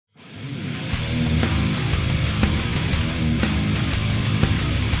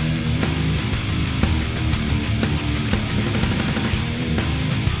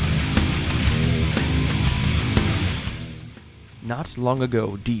Not long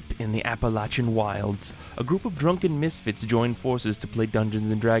ago, deep in the Appalachian wilds, a group of drunken misfits joined forces to play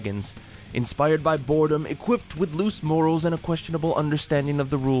Dungeons & Dragons. Inspired by boredom, equipped with loose morals and a questionable understanding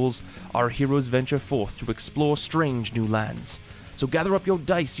of the rules, our heroes venture forth to explore strange new lands. So gather up your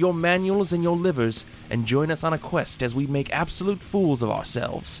dice, your manuals, and your livers, and join us on a quest as we make absolute fools of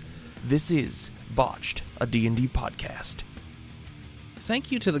ourselves. This is Botched, a D&D podcast.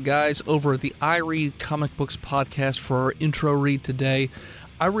 Thank you to the guys over at the I Read Comic Books podcast for our intro read today.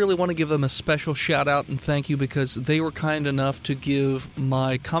 I really want to give them a special shout out and thank you because they were kind enough to give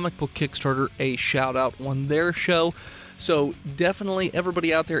my comic book Kickstarter a shout out on their show. So definitely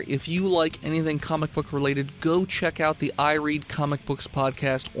everybody out there, if you like anything comic book related, go check out the I Read Comic Books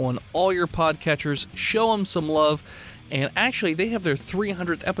podcast on all your podcatchers. Show them some love. And actually, they have their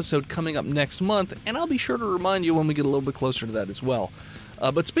 300th episode coming up next month, and I'll be sure to remind you when we get a little bit closer to that as well.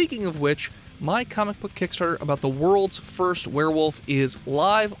 But speaking of which, my comic book Kickstarter about the world's first werewolf is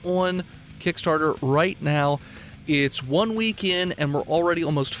live on Kickstarter right now. It's 1 week in, and we're already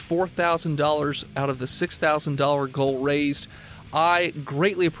almost $4,000 out of the $6,000 goal raised. I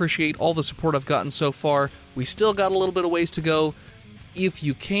greatly appreciate all the support I've gotten so far. We still got a little bit of ways to go. If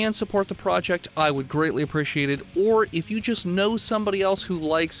you can support the project, I would greatly appreciate it. Or if you just know somebody else who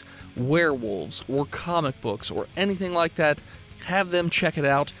likes werewolves or comic books or anything like that, have them check it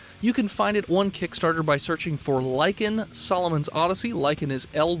out. You can find it on Kickstarter by searching for Lycan Solomon's Odyssey. Lycan is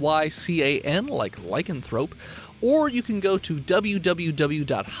Lycan, like lycanthrope. Or you can go to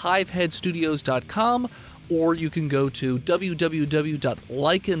www.hiveheadstudios.com, or you can go to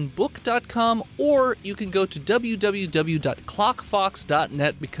www.lycanbook.com, or you can go to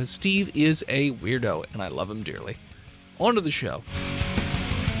www.clockfox.net because Steve is a weirdo and I love him dearly. On to the show.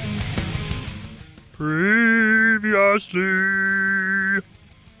 Previously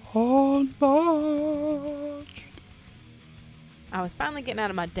on Botched. I was finally getting out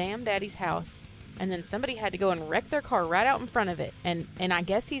of my damn daddy's house, and then somebody had to go and wreck their car right out in front of it, and I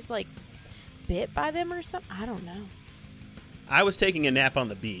guess he's like bit by them or something. I don't know. I was taking a nap on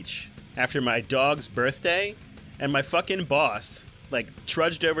the beach after my dog's birthday, and my fucking boss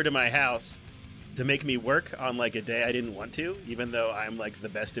trudged over to my house to make me work on a day I didn't want to, even though I'm the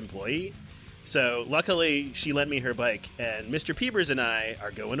best employee. So luckily she lent me her bike, and Mr. Peebers and I are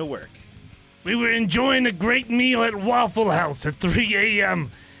going to work. We were enjoying a great meal at Waffle House at 3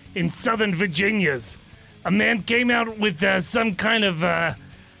 a.m. in Southern Virginia's. A man came out with some kind of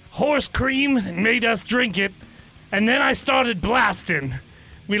horse cream and made us drink it, and then I started blasting.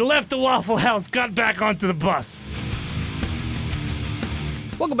 We left the Waffle House, got back onto the bus.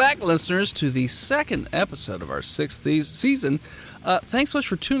 Welcome back, listeners, to the second episode of our sixth season. Thanks so much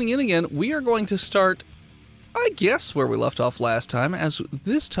for tuning in again. We are going to start, I guess, where we left off last time, as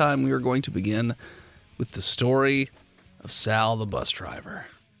this time we are going to begin with the story of Sal the bus driver.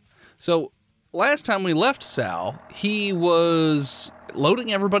 So, last time we left Sal, he was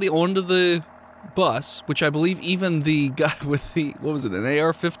loading everybody onto the bus, which I believe even the guy with the, what was it, an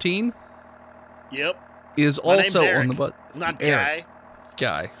AR-15? Yep. Is My also name's Eric, on the bus. not Eric.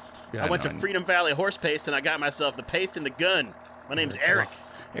 Guy. Yeah, I went to know. Freedom Valley Horse Paste, and I got myself the paste and the gun. My name's Eric.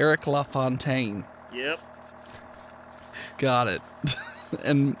 Eric LaFontaine. Yep. Got it.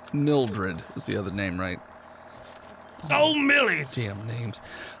 And Mildred is the other name, right? Oh, Millies! Damn names.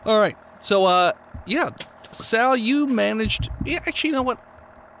 All right. So, yeah. Sal, you managed... Yeah, actually, you know what?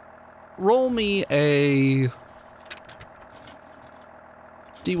 Roll me a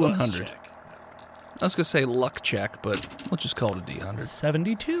D100. Bus check. I was going to say luck check, but we'll just call it a D100.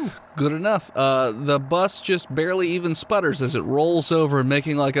 72. Good enough. The bus just barely even sputters as it rolls over,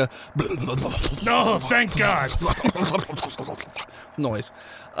 making like a... Oh, thank God. noise.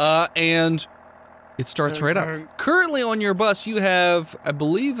 And it starts right up. Currently on your bus, you have, I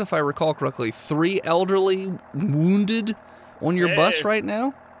believe, if I recall correctly, 3 elderly wounded on your bus right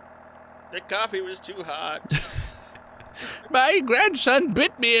now. The coffee was too hot. My grandson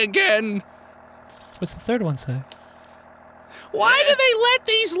bit me again. What's the third one say? Why do they let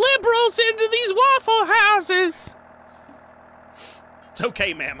these liberals into these Waffle Houses? It's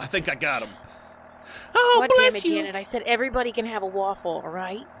okay, ma'am. I think I got him. Oh, God damn bless it, you. Janet. I said everybody can have a waffle, all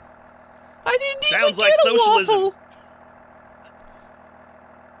right? I didn't Sounds even like get a socialism. waffle.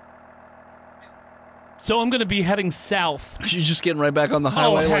 So I'm going to be heading south. You're just getting right back on the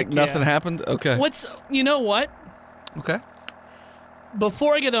highway like heck nothing yeah. happened? Okay. You know what? Okay.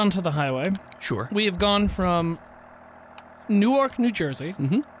 Before I get onto the highway, Sure. we have gone from Newark, New Jersey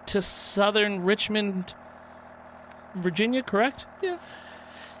Mhm. to southern Richmond, Virginia, correct? Yeah.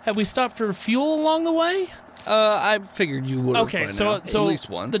 Have we stopped for fuel along the way? I figured you would. Okay, so at least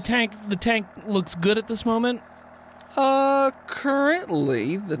once. the tank looks good at this moment.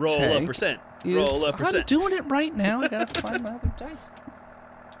 Currently the Roll tank a percent. is... Roll a I'm percent. doing it right now. I gotta find my other dice.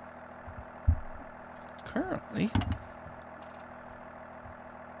 Currently...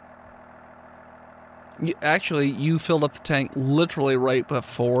 You filled up the tank literally right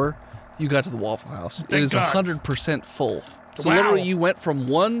before you got to the Waffle House. Thank it is God. 100% full. So Wow. literally you went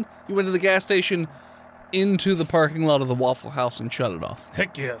to the gas station into the parking lot of the Waffle House and shut it off.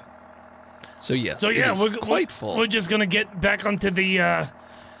 Heck yeah. So yes, So yeah, it is quite full. We're just gonna get back onto the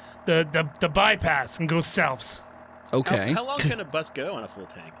bypass and go south. Okay. How long can a bus go on a full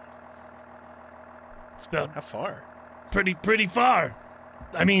tank? It's about How far? pretty far.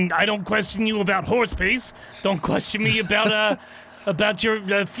 I mean, I don't question you about horse pace. Don't question me about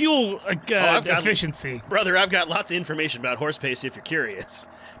your fuel I've got- efficiency. Brother, I've got lots of information about horse pace if you're curious.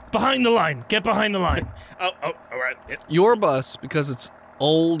 Behind the line. Get behind the line. Oh, all right. Yeah. Your bus, because it's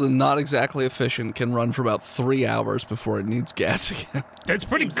old and not exactly efficient, can run for about 3 hours before it needs gas again. That's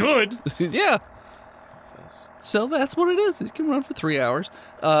pretty good. Yeah. So that's what it is. It can run for 3 hours.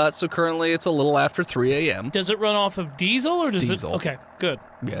 So currently it's a little after 3 a.m. Does it run off of diesel or does Diesel. it? Okay, good.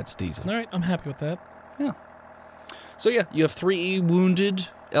 Yeah, it's diesel. All right, I'm happy with that. So yeah, you have 3 wounded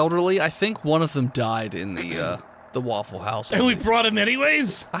elderly. I think one of them died in the Waffle House. at And we least. brought him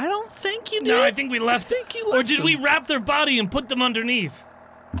anyways? I don't think you did. No, I think we left. think you Or left did him. we wrap their body and put them underneath?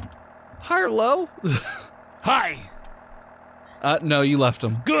 High or low? Hi. No, you left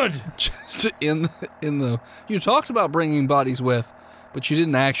them. Good. Just in the. You talked about bringing bodies with, but you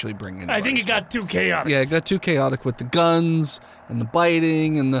didn't actually bring any. I think bodies it got too chaotic. with. Yeah, it got too chaotic with the guns and the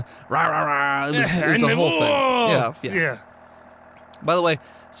biting and the rah rah rah. It was And a the- whole thing. whoa. Yeah. By the way,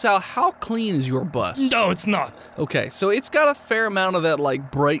 Sal, how clean is your bus? No, it's not. Okay, so it's got a fair amount of that like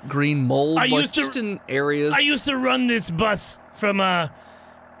bright green mold, I like used to- just in areas. I used to run this bus from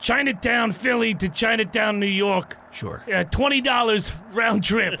Chinatown, Philly to Chinatown, New York. Sure, $20 round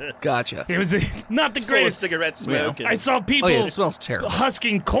trip. gotcha. It was not the It's full of greatest. cigarette smoke. I And saw Oh people yeah, it smells terrible.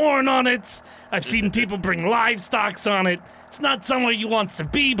 husking corn on it. I've seen people bring livestock on it. It's not somewhere you want to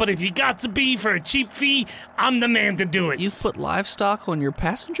be, but if you got to be for a cheap fee, I'm the man to do it. You put livestock on your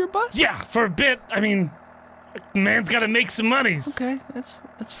passenger bus? Yeah, for a bit. I mean, man's got to make some monies. Okay, that's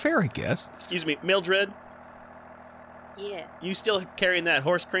fair, I guess. excuse me, Mildred, Yeah. you still carrying that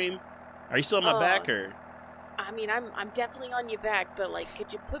horse cream? Are you still on my Oh. back, or? I mean, I'm definitely on your back, but like,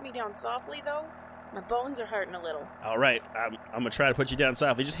 could you put me down softly though? My bones are hurting a little. All right, I'm gonna try to put you down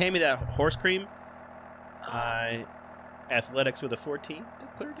softly. Just hand me that horse cream. Athletics with a 14 to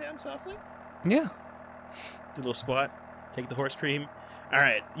put her down softly. Yeah. Do a little squat. Take the horse cream. All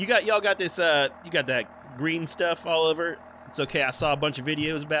right, y'all got this. You got that green stuff all over. It's okay. I saw a bunch of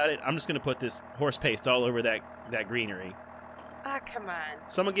videos about it. I'm just gonna put this horse paste all over that greenery. Ah, come on.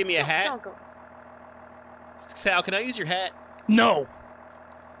 Someone give me a hat. Don't go. Sal, can I use your hat? No.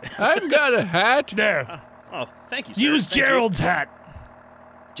 I've got a hat. There. Oh, thank you, sir. Use Thank you. Gerald's hat.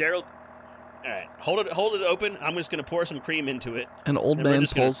 Gerald. All right, hold it open. I'm just gonna pour some cream into it. An old And we're man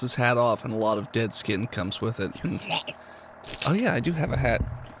just gonna- pulls his hat off, and a lot of dead skin comes with it. And- oh yeah, I do have a hat.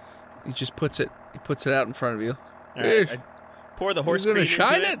 He just puts it out in front of you. All right, Hey, I pour the horse you gonna cream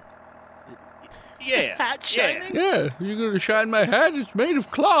shine into it? Yeah. Hat shining? Yeah, you're gonna shine my hat. It's made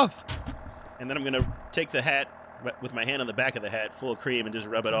of cloth. And then I'm gonna take the hat with my hand on the back of the hat, full of cream, and just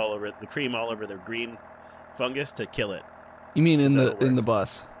rub it all over the cream all over the green fungus to kill it. You mean in That'll the work.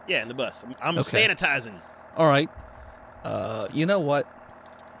 bus? Yeah, in the bus. I'm Okay. sanitizing. All right. You know what?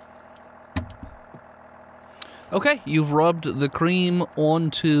 Okay, you've rubbed the cream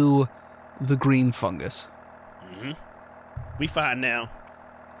onto the green fungus. We fine now.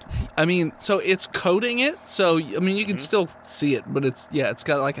 I mean, so it's coating it. So I mean, you can still see it, but it's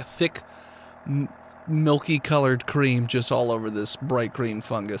got like a thick, milky colored cream just all over this bright green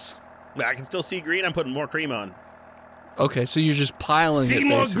fungus. I can still see green. I'm putting more cream on. Okay, so you're just piling See it.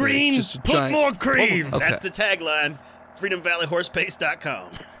 more basically. green, Just a put giant- more cream. Okay. That's the tagline. FreedomValleyHorsePaste.com.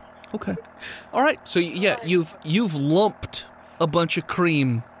 Okay. All right. So yeah, you've lumped a bunch of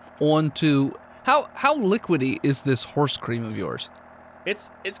cream onto. How liquidy is this horse cream of yours? It's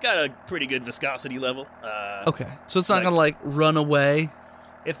got a pretty good viscosity level. Okay. So it's not Like- gonna like run away.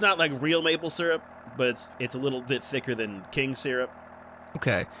 It's not like real maple syrup, but it's a little bit thicker than king syrup.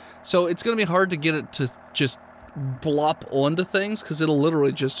 Okay. So it's gonna be hard to get it to just blop onto things because it'll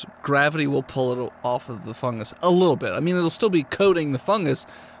literally just gravity will pull it off of the fungus a little bit. I mean, it'll still be coating the fungus,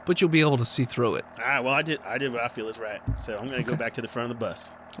 but you'll be able to see through it. All right, well, I did what I feel is right. So I'm going to go back to the front of the bus.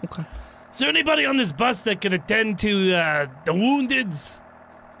 Okay. Is there anybody on this bus that could attend to the woundeds?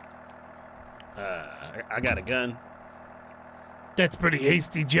 I got a gun. That's pretty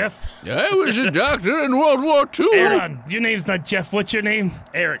hasty, Jeff. I was a doctor in World War II. Hold on. Your name's not Jeff. What's your name?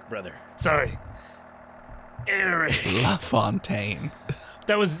 Eric, brother. Sorry. Eric. LaFontaine.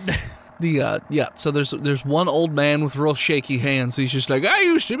 That was... So there's one old man with real shaky hands. He's just like, I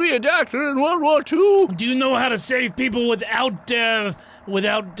used to be a doctor in World War II. Do you know how to save people without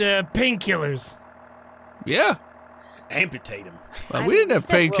painkillers? Yeah. Amputate him. Well, I we didn't mean, have you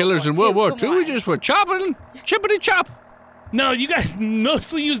said painkillers in World World War War II, II. We come just were chopping, chippity chop. No, you guys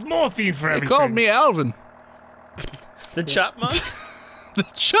mostly use morphine for They everything. called me Alvin. The chop monk? The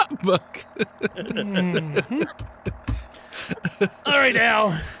chop buck. All right,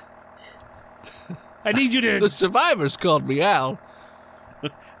 Al. I need you The to... survivors called me Al.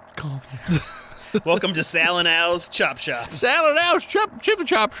 Welcome to Sal and Al's Chop Shop. Salad Al's chippy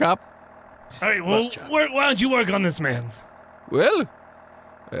chop shop. All right, well, Bus chop. why don't you work on this man's? Well, you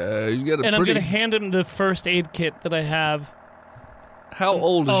got a And I'm pretty... going to hand him the first aid kit that I have. How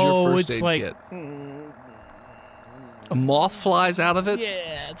old is your first it's aid like, kit? A moth flies out of it?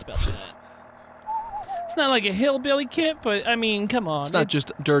 Yeah, it's about that. It's not like a hillbilly kit, but I mean, come on. It's not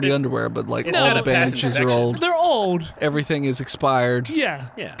just dirty underwear, but like it's all gotta the pass bandages are inspection. old. They're old. Everything is expired. Yeah.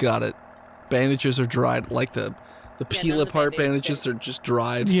 Yeah. Got it. Bandages are dried. Like the peel none of the apart Band-Aids bandages, they're just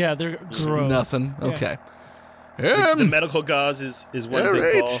dried. Yeah, they're Just gross. nothing. Yeah. Okay. The medical gauze is one all big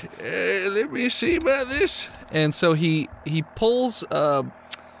right. ball. Let me see about this. And so he pulls one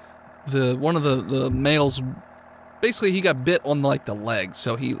of the males. Basically, he got bit on like the leg,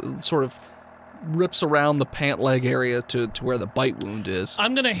 so he sort of rips around the pant leg area to where the bite wound is.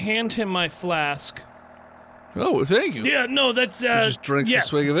 I'm going to hand him my flask. Oh, thank you. Yeah, no, that's... He just drinks yes, a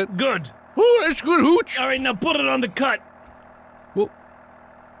swig of it. Good. Oh, that's good hooch. All right, now put it on the cut. Well,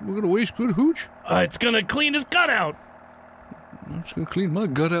 we're gonna waste good hooch. It's gonna clean his gut out. I'm just gonna clean my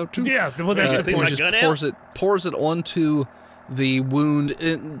gut out too. Yeah, well, that's the clean point. my just gut out? pours it onto the wound.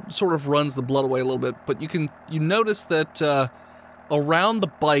 It sort of runs the blood away a little bit, but you notice that around the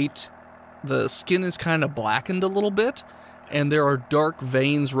bite, the skin is kind of blackened a little bit, and there are dark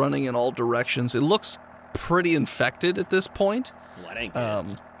veins running in all directions. It looks pretty infected at this point. Well, that ain't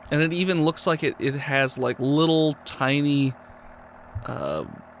good. And it even looks like it has like little tiny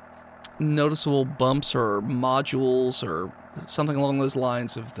noticeable bumps or modules or something along those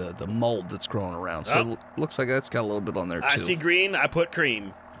lines of the mold that's growing around. So Oh. it looks like that's got a little bit on there too. I see green, I put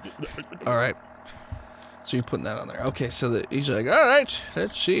cream. All right. So you're putting that on there. Okay, so he's like, all right,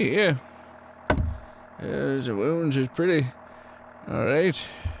 let's see here. The wounds is pretty. All right.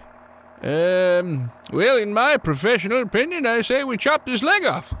 Well, in my professional opinion, I say we chop this leg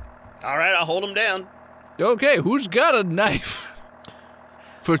off. All right, I'll hold him down. Okay, who's got a knife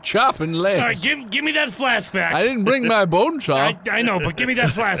for chopping legs? All right, give me that flask back. I didn't bring my bone saw. I know, but give me that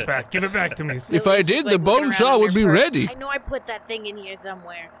flask back. Give it back to me. If I did, the bone saw would be ready. I know I put that thing in here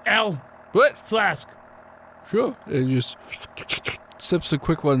somewhere. Al, What? flask. Sure. And he just sips a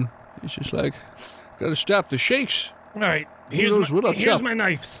quick one. He's just like, gotta stop the shakes. All right, knows what I'll here's chop? my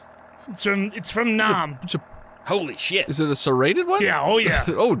knives. It's from Nam. Holy shit. Is it a serrated one? Yeah, oh yeah.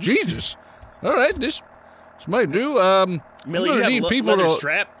 Oh, Jesus. All right, this might do. Millie, I'm you gonna have need a people leather to,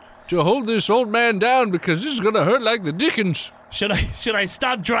 strap? to hold this old man down because this is gonna hurt like the Dickens. Should I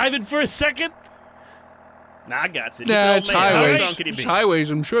stop driving for a second? Nah, I got it. Nah, it's highways. How It's highways.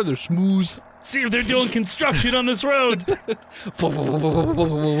 I'm sure they're smooth. See if they're doing construction on this road.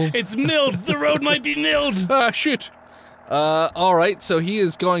 It's milled. The road might be milled. Ah, shit. All right, so he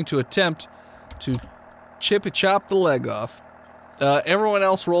is going to attempt to chop the leg off. Everyone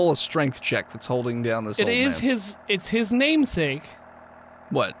else roll a strength check that's holding down this It old is man. it's his namesake,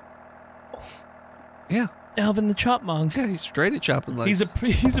 What? Yeah. Alvin the Chopmonk. Yeah, he's great at chopping legs. He's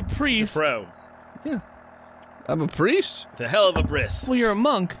a priest. Pro. I'm a priest. The hell of a bris. Well, you're a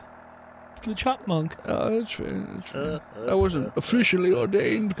monk. The Chop Monk. Oh, that's fair. That's fair. I wasn't officially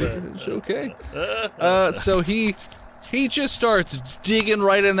ordained, but it's okay. So he just starts digging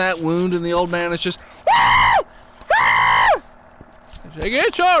right in that wound, and the old man is just. He's like,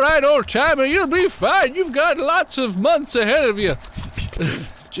 it's all right, old timer. You'll be fine. You've got lots of months ahead of you.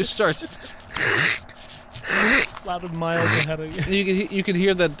 Just starts. Loud and mild ahead of you. You can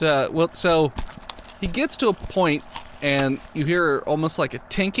hear that. Well, so he gets to a point, and you hear almost like a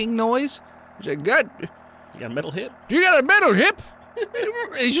tinking noise. He's like, God, You got a metal hip? do you got a metal hip?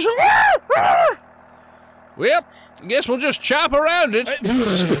 He's just. Well, I guess we'll just chop around it.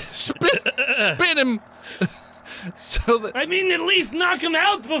 Spin him. So that. I mean, at least knock him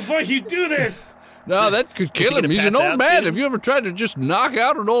out before you do this. No, that could kill he him. gonna He's an pass old out man. soon? Have you ever tried to just knock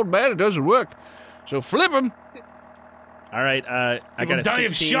out an old man? It doesn't work. So flip him. All right, I He got will a die of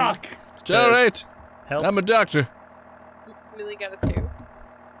 16. shock. It's all right. Help. I'm a doctor. Millie got a 2.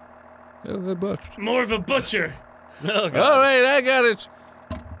 Oh, I botched. More of a butcher. Oh, God. All right, I got it.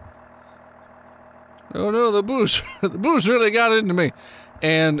 Oh no, the booze really got into me.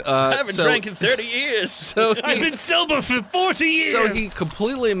 And I haven't drank in 30 years. So I've been sober for 40 years. So he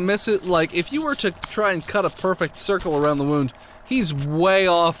completely misses. Like, if you were to try and cut a perfect circle around the wound, he's way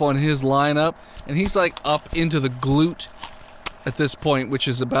off on his lineup, and he's like up into the glute at this point, which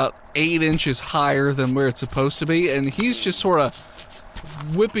is about 8 inches higher than where it's supposed to be, and he's just sort of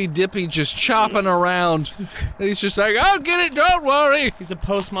whippy-dippy, just chopping around. And he's just like, I'll get it, don't worry. He's a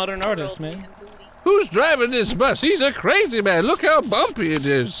postmodern artist, man. Who's driving this bus? He's a crazy man. Look how bumpy it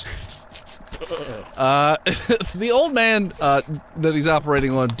is. The old man that he's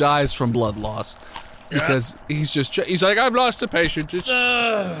operating on dies from blood loss because he's like, I've lost a patient. It's,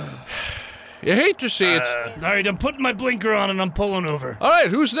 you hate to see it. All right, I'm putting my blinker on and I'm pulling over. All right,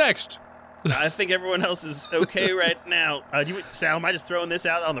 who's next? I think everyone else is okay right now. Sal, am I just throwing this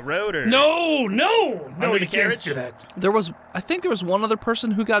out on the road? Or No, Under you the can't carriage? do that. I think there was one other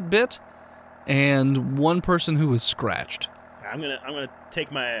person who got bit, and one person who was scratched. I'm gonna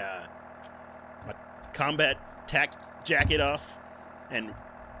take my my combat tack jacket off and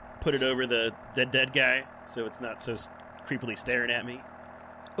put it over the dead guy so it's not so creepily staring at me.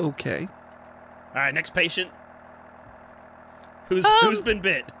 Okay. All right, next patient. Who's been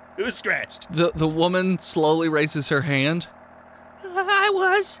bit? Who's scratched? The woman slowly raises her hand. I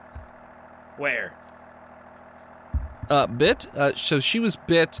was. Where? Bit? So she was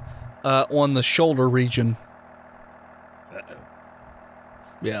bit on the shoulder region. Uh-oh.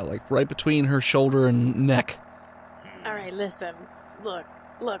 Yeah, like right between her shoulder and neck. All right, listen. Look,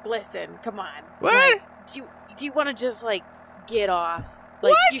 listen. Come on. What? Like, do you want to just, like, get off?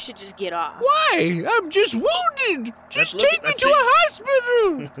 Like, What? you should just get off. Why? I'm just wounded. Just Let's take me let's to see. a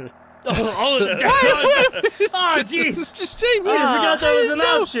hospital. Oh, jeez. Just take me. I forgot that was an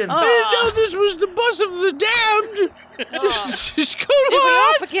option. I didn't know this was the bus of the damned. Just go to Did we a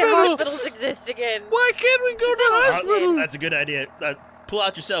all forget hospital. hospitals exist again? Why can't we go to a hospital? That's a good idea. Pull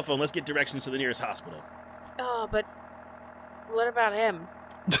out your cell phone. Let's get directions to the nearest hospital. Oh, but what about him?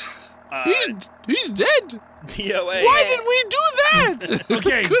 He's dead. DOA. Why did we do that?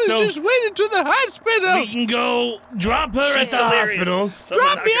 Okay, we could have so- just waited to the hospital. We can go drop her She's at the delirious. hospital. Someone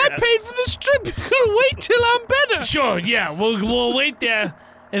Drop knock me. her I out. paid for this trip. You could wait till I'm better. Sure, yeah, we'll wait there,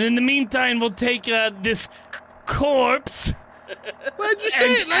 and in the meantime, we'll take this corpse Why'd you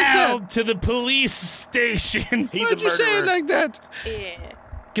say and it like out that? to the police station. He's a Why'd you say it murderer. like that? Yeah.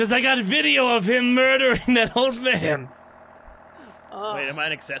 Because I got a video of him murdering that old man. Oh. Wait, am I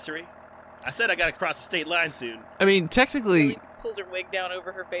an accessory? I said I gotta cross the state line soon. I mean, technically, Millie pulls her wig down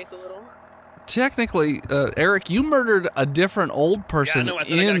over her face a little. Eric, you murdered a different old person know, I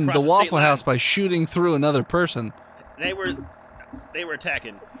said I gotta in cross the the state Waffle line. House by shooting through another person. They were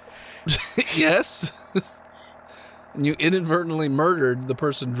attacking. Yes. And you inadvertently murdered the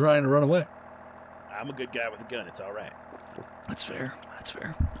person trying to run away. I'm a good guy with a gun. It's all right. That's fair. That's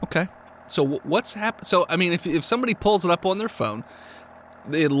fair. Okay. So what's happened? So, I mean, if somebody pulls it up on their phone,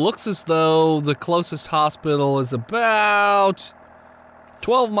 it looks as though the closest hospital is about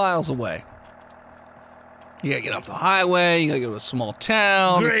 12 miles away. You gotta get off the highway. You gotta go to a small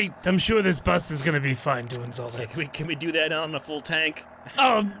town. Great, I'm sure this bus is going to be fine doing all that. Can we do that on a full tank?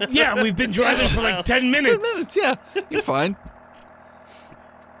 Oh, yeah, we've been driving for like 10 It's 2 minutes. minutes, yeah. You're fine.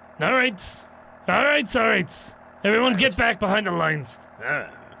 All right. Everyone get back behind the lines.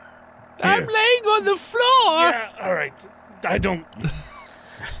 I'm laying on the floor. Yeah, all right. I don't... You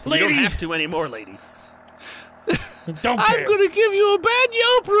Lady, don't have to anymore, lady. don't I'm care. gonna give you a bad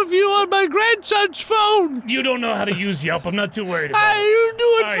Yelp review on my grandson's phone. You don't know how to use Yelp. I'm not too worried about it. You do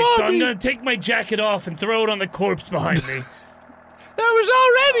it All for right, so me. I'm going to take my jacket off and throw it on the corpse behind me. There was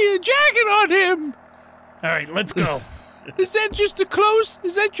already a jacket on him. All right, let's go. Is that just the clothes?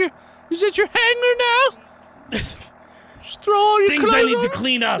 Is that your hanger now? Just throw all your Things clothes I need on to him?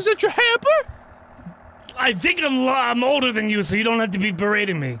 clean up. Is that your hamper? I think I'm older than you, so you don't have to be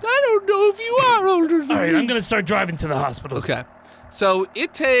berating me. I don't know if you are older than All right, me. I'm going to start driving to the hospitals. Okay. So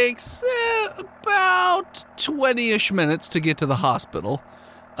it takes about 20-ish minutes to get to the hospital.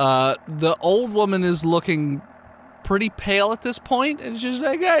 The old woman is looking pretty pale at this point, and she's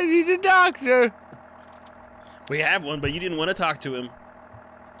like, I need a doctor. We have one, but you didn't want to talk to him.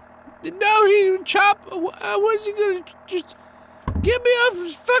 No, he chop. What's he gonna just get me off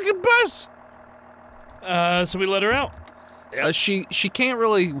this fucking bus? So we let her out. She can't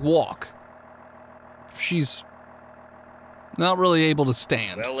really walk. She's not really able to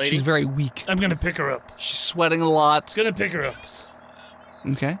stand. Well, lady. She's very weak. I'm going to pick her up. She's sweating a lot. Going to pick her up.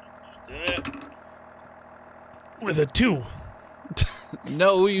 Okay. With a 2.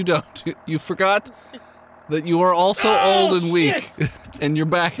 No, you don't. You forgot that you are also old and weak, and your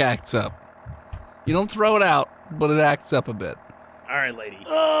back acts up. You don't throw it out, but it acts up a bit. All right, lady.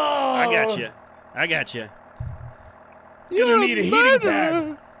 Oh, I got you. I got you. Gonna need a heating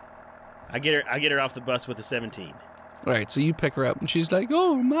pad. I get her off the bus with a 17. All right, so you pick her up, and she's like,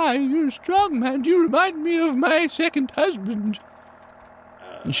 "Oh my, you're strong, man. You remind me of my second husband."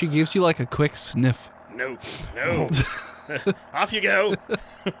 And she gives you like a quick sniff. No. Off you go.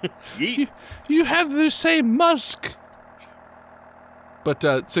 Yeet. You have the same musk.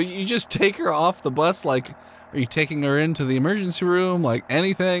 But, so you just take her off the bus, like, are you taking her into the emergency room, like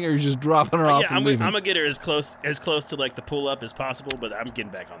anything, or are you just dropping her off Yeah, and I'm leaving? going to get her as close to, like, the pull up as possible, but I'm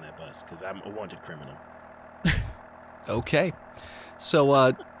getting back on that bus because I'm a wanted criminal. Okay.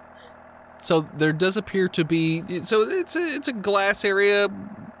 So there does appear to be, so it's a glass area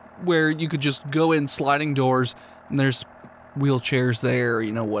where you could just go in sliding doors, and there's wheelchairs there,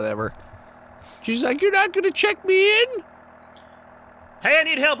 whatever. She's like, "You're not going to check me in?" Hey, I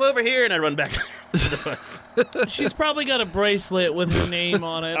need help over here, and I run back to the bus. She's probably got a bracelet with her name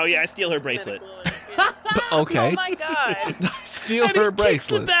on it. Oh yeah, I steal her bracelet. Okay. Oh my god. Steal And her he kicks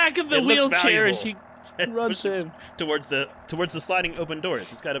the bracelet. back of the It looks wheelchair as valuable. she runs in. towards the sliding open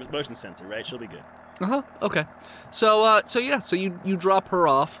doors. It's got a motion sensor, right? She'll be good. Okay. So you drop her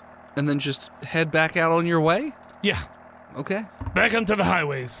off, and then just head back out on your way? Yeah, Okay. back onto the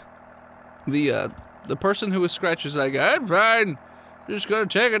highways. The person who was scratched is like, "I'm fine. Just gonna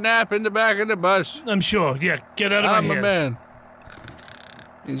take a nap in the back of the bus. I'm sure. Yeah, get out of I'm my a hair. man."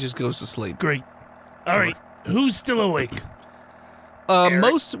 He just goes to sleep. Great. All right, who's still awake? Eric.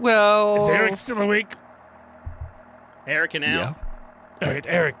 Is Is Eric still awake? Eric and Al. Yeah. All right,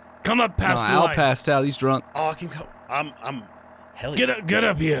 Eric, come up No, past the Al line. passed out. He's drunk. Oh, I can go. I'm hell yeah. Get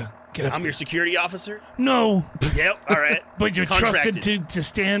up here. Get up. I'm your security officer. No, Yep. All right. but you're Contracted. trusted to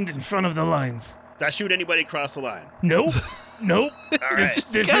stand in front of the lines. Did I shoot anybody across the line? Nope. Nope. All right.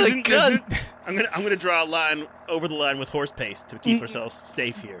 This got a isn't. gun. I'm gonna draw a line over the line with horse paste to keep ourselves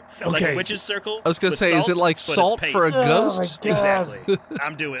safe here. Like Okay. a witch's circle. I was gonna with say, is it like but it's salt for a paste. ghost? Exactly.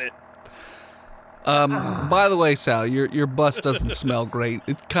 I'm doing it. By the way, Sal, your bus doesn't smell great.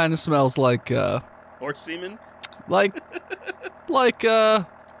 It kind of smells like Horse semen. like a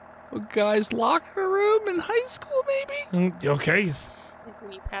guy's locker room in high school, maybe. Okay. Like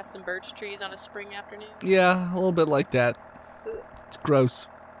when you pass some birch trees on a spring afternoon. Yeah, a little bit like that. It's gross.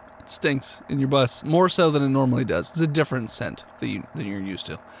 It stinks in your bus more so than it normally does. It's a different scent than you're used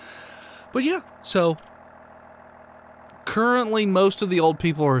to. But yeah, so currently most of the old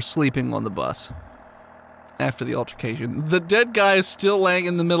people are sleeping on the bus after the altercation. The dead guy is still laying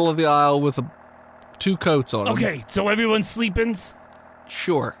in the middle of the aisle with two coats on him. Okay, so everyone's sleeping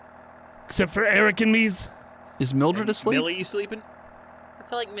Sure. except for Eric and me's. Is Mildred asleep? Millie, you sleeping? I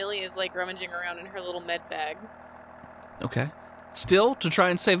feel like Millie is like rummaging around in her little med bag. Okay. Still to try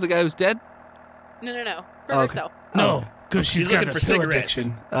and save the guy who's dead? No. For Okay. herself. No, because she's She's got looking a for pill cigarettes.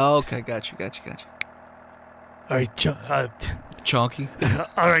 addiction. Oh, okay, gotcha. All right, Chonky.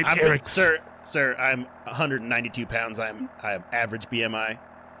 all right, I'm Eric. Sir, I'm 192 pounds. I have average BMI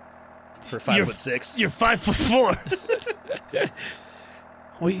for 5'6". You're 5'4".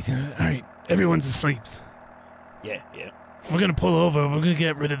 Wait, all right, everyone's asleep. Yeah. We're gonna pull over. We're gonna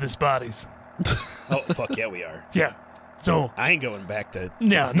get rid of these bodies. Oh fuck yeah, we are. Yeah. So I ain't going back to.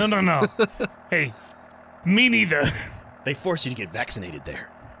 yeah, no. Hey, me neither. They force you to get vaccinated there.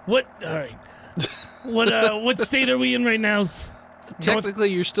 What? All right. What state are we in right now? Technically,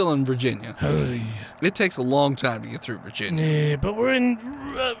 you're still in Virginia. Oh, yeah. It takes a long time to get through Virginia. Yeah, but we're in.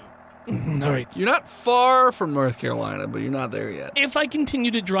 All right. You're not far from North Carolina, but you're not there yet. If I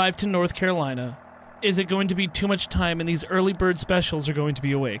continue to drive to North Carolina, is it going to be too much time and these early bird specials are going to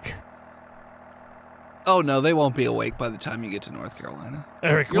be awake? Oh no, they won't be awake by the time you get to North Carolina.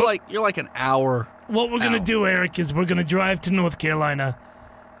 Eric, You're like an hour. what we're gonna out. do, Eric, is we're gonna drive to North Carolina,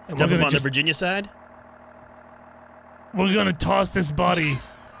 and Dump we're him gonna on the Virginia side. we're gonna toss this body.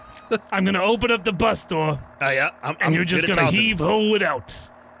 I'm gonna open up the bus door, Oh yeah, and you're just good at gonna tossing. heave ho it out.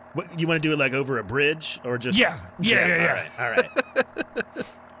 What, you want to do it like over a bridge or just? Yeah. All right.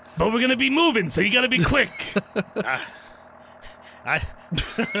 But we're gonna be moving, so you gotta be quick. I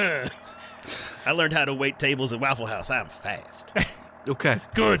I learned how to wait tables at Waffle House. I'm fast. Okay.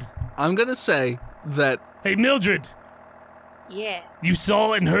 Good. I'm gonna say that Hey, Mildred, Yeah. you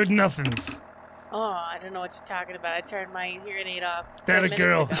saw and heard nothings. Oh, I don't know what you're talking about. I turned my hearing aid off. That 10 a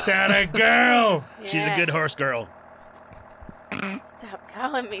girl. minutes ago. That a girl. She's a Yeah. good horse girl. Stop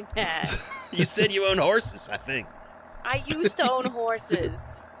calling me that. You said you own horses, I think. I used to own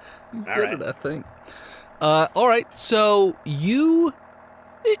horses. you All said right. it, I think. All right, so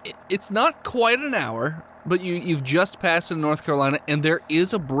it's not quite an hour, but you've just passed in North Carolina, and there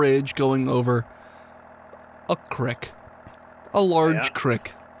is a bridge going over a creek, a large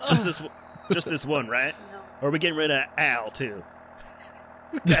creek. Just this one, right? No. Or are we getting rid of Al too?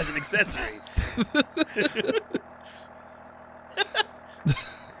 As an accessory.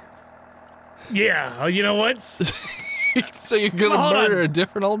 Yeah, you know what? So you're gonna Hold murder on. a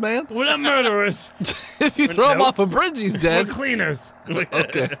different old man? We're not murderers. If you throw him Nope. off a bridge, he's We're dead. cleaners.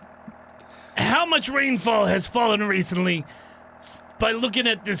 Okay. How much rainfall has fallen recently by looking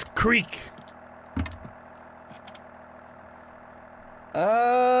at this creek?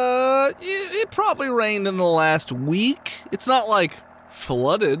 It probably rained in the last week. It's not like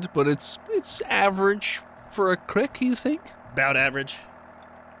flooded, but it's average for a creek, you think? About average.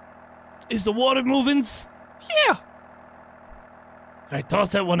 Is the water moving? Yeah. I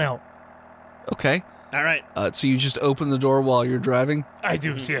toss that one out. Okay. All right. So you just open the door while you're driving? I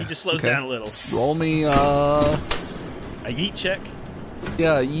do, yeah. He just slows Okay. down a little. Roll me, A yeet check.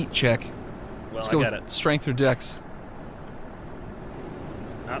 yeah, yeet check. Well, Let's I go got with it. strength or dex.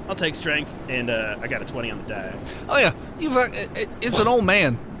 I'll take strength, and I got a 20 on the die. Oh, yeah. It's an old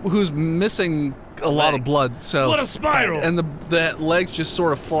man who's missing a lot of Leg. blood, so... What a spiral! And the legs just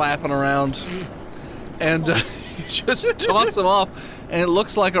sort of flapping around. And you just toss them off, and it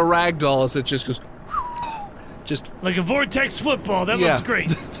looks like a rag doll as it just goes... Just, Like a vortex football. That yeah. looks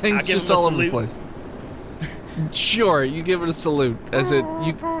great. Things I'll give just him a all over the salute. place. Sure, you give it a salute as it...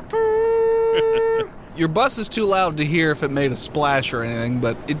 Your bus is too loud to hear if it made a splash or anything,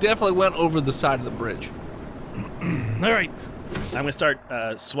 but it definitely went over the side of the bridge. All right. I'm going to start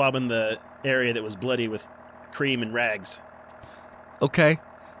swabbing the area that was bloody with cream and rags. Okay,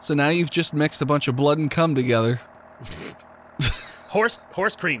 so now you've just mixed a bunch of blood and cum together. Horse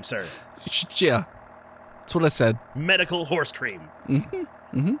cream, sir. Yeah, that's what I said. Medical horse cream.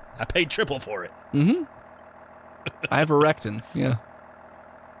 Mm-hmm. I paid triple for it. Mm-hmm. I have erectin, yeah.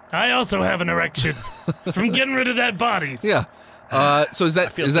 I also have an erection from getting rid of that bodies. Yeah. So is I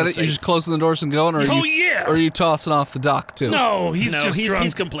that feel is so that it? You're safe. just closing the doors and going, or Oh, are you, yeah. or are you tossing off the dock too? No, he's No, just drunk.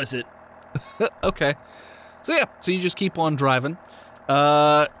 he's complicit. Okay. So yeah, so you just keep on driving.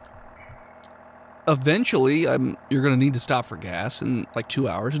 Eventually, you're going to need to stop for gas in like 2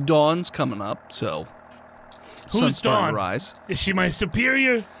 hours. Dawn's coming up, so sun's Who's starting Dawn? to rise. Is she my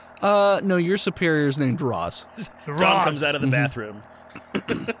superior? No, your superior's named Roz. Dawn Roz. comes out of the bathroom.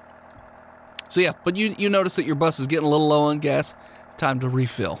 So yeah, but you notice that your bus is getting a little low on gas. It's time to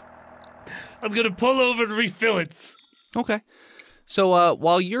refill. I'm going to pull over and refill it. Okay. So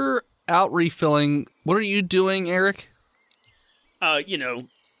while you're out refilling, what are you doing, Eric?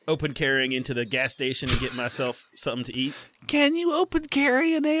 Open carrying into the gas station and get myself something to eat. Can you open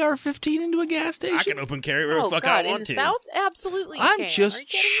carry an AR-15 into a gas station? I can open carry wherever Oh, the fuck God, I in want the to. South? Absolutely you I'm can. just Are you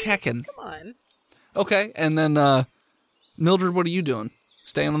kidding me? checking. Come on. Okay, and then Mildred, what are you doing?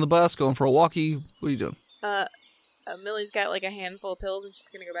 Staying on the bus, going for a walkie? What are you doing? Millie's got like a handful of pills, and she's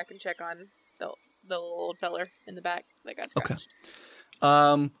gonna go back and check on the little old feller in the back that got scratched.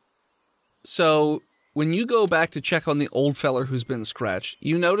 So when you go back to check on the old feller who's been scratched,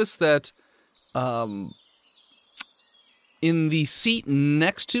 you notice that in the seat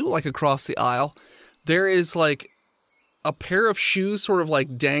next to, like across the aisle, there is like a pair of shoes sort of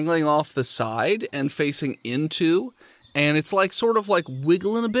like dangling off the side and facing into, and it's like sort of like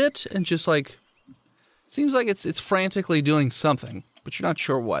wiggling a bit and just like seems like it's frantically doing something, but you're not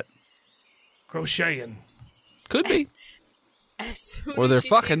sure what. Crocheting. Could be. As soon Or as they're she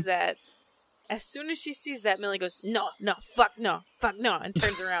fucking. sees that, as soon as she sees that, Millie goes, no, fuck no, and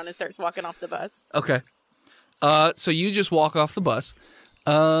turns around and starts walking off the bus. Okay. So you just walk off the bus.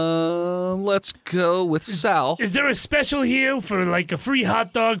 Let's go with Sal. Is there a special here for like a free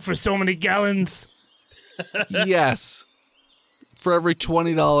hot dog for so many gallons? Yes. For every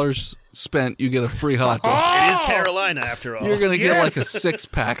 $20 spent, you get a free hot dog. It is Carolina, after all. You're going to get yes. like a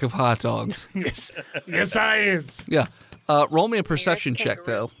 6-pack of hot dogs. Yes, I is. Yeah. Roll me a perception check,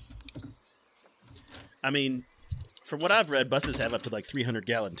 though. I mean, from what I've read, buses have up to like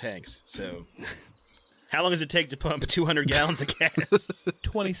 300-gallon tanks. So, how long does it take to pump 200 gallons of gas?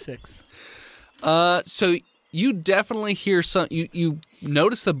 26. So you definitely hear some. You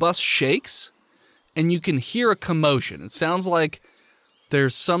notice the bus shakes, and you can hear a commotion. It sounds like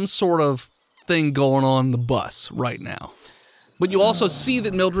there's some sort of thing going on in the bus right now. But you also see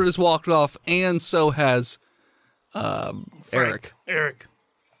that Mildred has walked off, and so has Eric. Eric.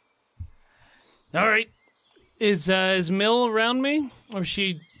 All right. Is Mill around me, or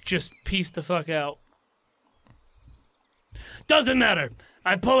she just pieced the fuck out? Doesn't matter.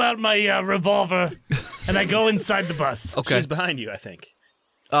 I pull out my revolver and I go inside the bus. Okay. She's behind you, I think.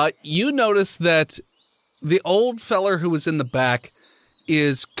 You notice that the old feller who was in the back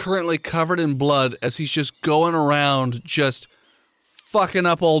is currently covered in blood as he's just going around just fucking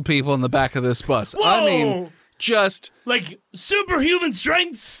up old people in the back of this bus. Whoa! I mean, just Like superhuman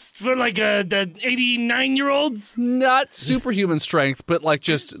strengths for like the 89-year-olds. not superhuman strength, but like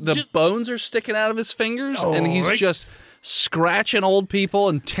just the bones are sticking out of his fingers, and he's right. just scratching old people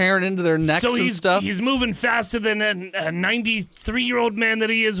and tearing into their necks So and stuff. he's moving faster than a 93-year-old man that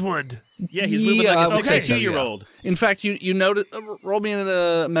he is would. Yeah, he's moving I like a would say so, 62-year-old. yeah. In fact, you notice. Roll me in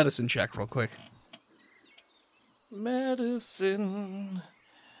a medicine check real quick. Medicine.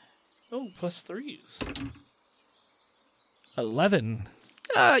 Oh, +3s. 11.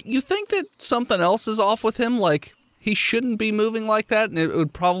 You think that something else is off with him? Like, he shouldn't be moving like that, and it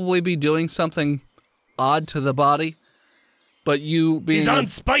would probably be doing something odd to the body. But you being He's on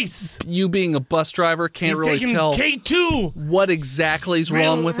spice. you being a bus driver can't He's really taking tell K2. what exactly is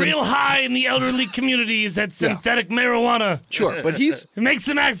wrong with him. Real high in the elderly communities at synthetic marijuana. Sure, but It makes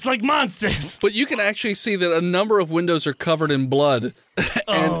them act like monsters. but you can actually see that a number of windows are covered in blood,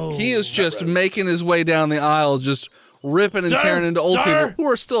 and he is just making his way down the aisle, just ripping and Sir? tearing into old Sir? people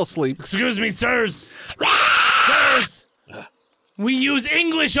who are still asleep. Excuse me, sirs. Sirs. We use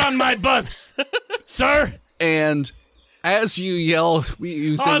English on my bus. Sir. And as you yell, we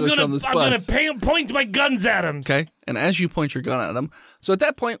use English on this I'm bus. gonna point my guns at him. Okay, and as you point your gun at him, so at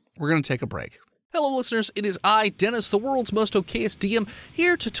that point, we're going to take a break. Hello, listeners. It is I, Dennis, the world's most okayest DM,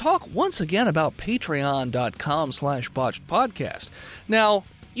 here to talk once again about patreon.com/botchedpodcast. Now,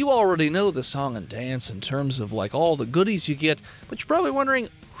 you already know the song and dance in terms of like all the goodies you get, but you're probably wondering,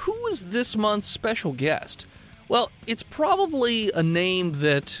 who is this month's special guest? Well, it's probably a name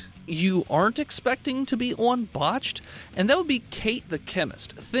that you aren't expecting to be on Botched, and that would be Kate the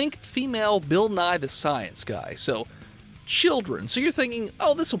Chemist. Think female Bill Nye the Science Guy. So, children. So you're thinking,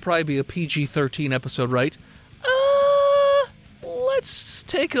 oh, this will probably be a PG-13 episode, right? Let's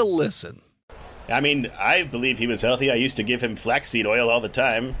take a listen. I mean, I believe he was healthy. I used to give him flaxseed oil all the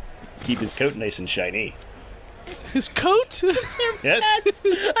time. Keep his coat nice and shiny. His coat? Yes.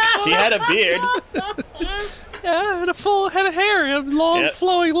 He had a beard. Yeah, had a hair, had long Yep.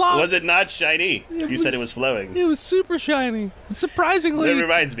 flowing locks. Was it not shiny? You said it was flowing. It was super shiny. Surprisingly That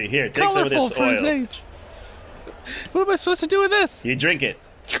reminds me. Here, take some of colorful this for his oil. age. What am I supposed to do with this? You drink it.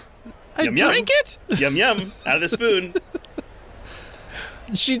 I Yum, yum. drink it? Yum yum. Out of the spoon.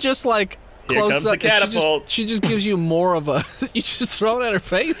 She just like Here closes comes the up. and catapult. She just gives you more of a. You just throw it at her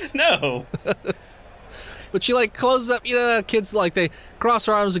face. No. But she like closes up. You know, kids like they cross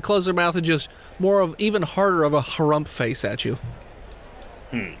their arms and close their mouth and just more of even harder of a harump face at you.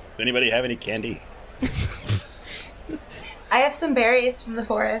 Does anybody have any candy? I have some berries from the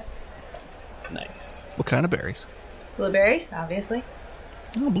forest. Nice. What kind of berries? Blueberries, obviously.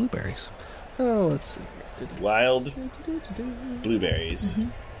 Oh, blueberries. Oh, let's see. Wild blueberries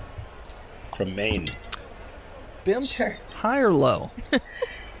from Maine. Bim, Sure. high or low?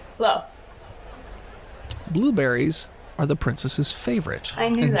 Low. Blueberries are the princess's favorite. I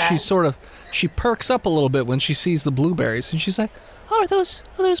knew and that. she perks up a little bit when she sees the blueberries, and she's like, "Oh, are those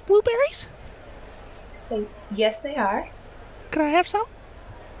blueberries? So, yes, they are. Can I have some?"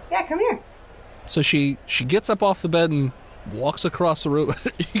 Yeah, come here. So she gets up off the bed and walks across the room.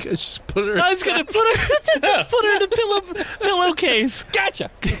 You guys just put her. I was gonna put her in a pillowcase. Gotcha.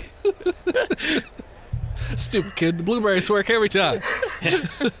 Stupid kid. The blueberries work every time.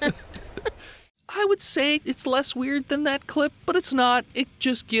 I would say it's less weird than that clip, but it's not. It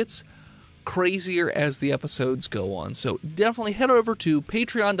just gets crazier as the episodes go on. So definitely head over to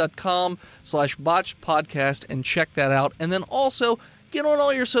patreon.com/botchedpodcast and check that out. And then also get on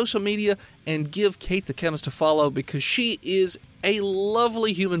all your social media and give Kate the Chemist a follow, because she is a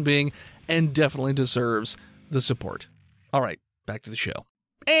lovely human being and definitely deserves the support. All right, back to the show.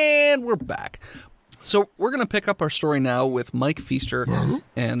 And we're back. So we're going to pick up our story now with Mike Feaster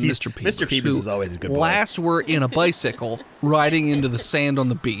and Mr. Peepers. Mr. Peepers who is always a good boy. Last were in a bicycle riding into the sand on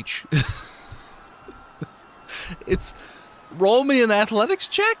the beach. It's roll me an athletics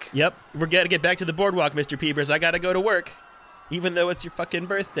check? Yep. We're got to get back to the boardwalk, Mr. Peepers. I got to go to work. Even though it's your fucking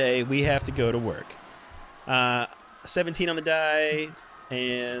birthday, we have to go to work. 17 on the die,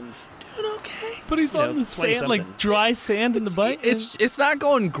 and Doing okay. But he's You know, on the 20 sand, like something. dry sand in the bike. It's not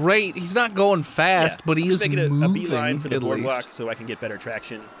going great. He's not going fast, yeah, but he I'm is just making a moving beeline for the at boardwalk least. so I can get better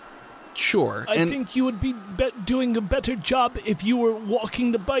traction. Sure. I think you would be doing a better job if you were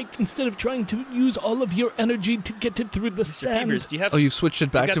walking the bike instead of trying to use all of your energy to get it through the Mr. sand. Peebers, do you have? Oh, you've switched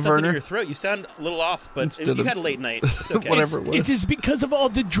it back you got to something in Werner? your throat. You sound a little off, but Instead you of- had a late night. It's okay. Whatever it was. It is because of all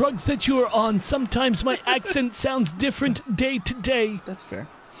the drugs that you are on. Sometimes my accent sounds different day to day. That's fair.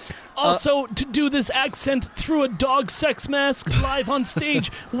 Also, to do this accent through a dog sex mask live on stage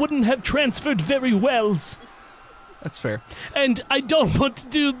wouldn't have transferred very well. That's fair. And I don't want to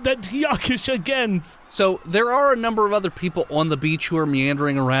do that to Yakish again. So there are a number of other people on the beach who are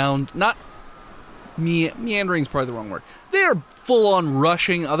meandering around. Not meandering is probably the wrong word. They are full-on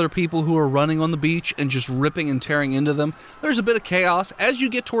rushing other people who are running on the beach and just ripping and tearing into them. There's a bit of chaos. As you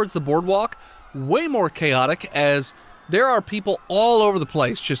get towards the boardwalk, way more chaotic as there are people all over the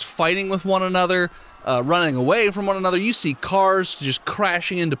place just fighting with one another, running away from one another. You see cars just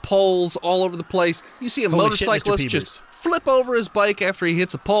crashing into poles all over the place. You see a Holy shit, Mr. motorcyclist Peebers. just flip over his bike after he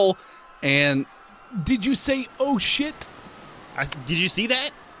hits a pole, and Did you say, oh shit? Did you see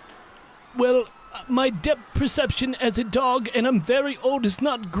that? Well, my depth perception as a dog, and I'm very old, is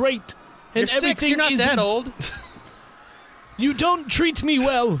not great. And You're 6. everything You're not is that old. You don't treat me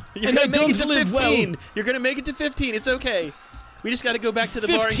well, You're and I gonna make it don't to live 15. well. You're gonna make it to 15. It's okay. We just got to go back to the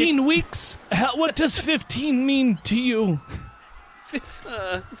bar. 15 weeks? What does 15 mean to you?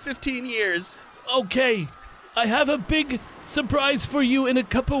 15 years. Okay, I have a big surprise for you in a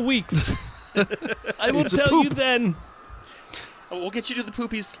couple weeks. I will It's a tell you poop. then. Oh, we'll get you to the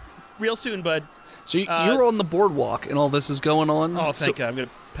poopies real soon, bud. so you're on the boardwalk and all this is going on. Oh, so, thank God. I'm gonna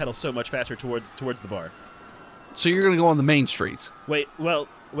pedal so much faster towards the bar. so you're going to go on the main streets. Wait.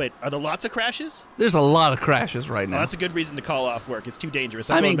 Are there lots of crashes? There's a lot of crashes right now. Well, that's a good reason to call off work. It's too dangerous.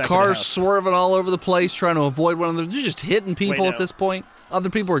 I I'm mean, going back to the cars house. swerving all over the place, trying to avoid one another. They're just hitting people Wait, at no. this point. Other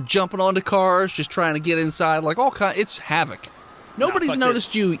people are jumping onto cars, just trying to get inside. Like all kind, it's havoc. Nobody's fuck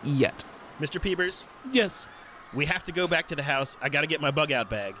noticed you yet. Mr. Peebers, Yes. we have to go back to the house. I got to get my bug out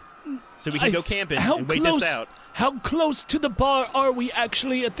bag so we can I- go camping how and wait close, this out. How close to the bar are we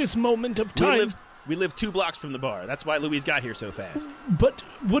actually at this moment of time? We live 2 blocks from the bar. That's why Louise got here so fast. But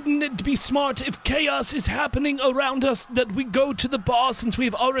wouldn't it be smart if chaos is happening around us that we go to the bar since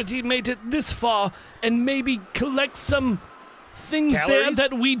we've already made it this far and maybe collect some things Calories? there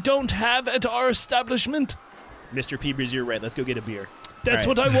that we don't have at our establishment? Mr. Peebers, you're right. Let's go get a beer. That's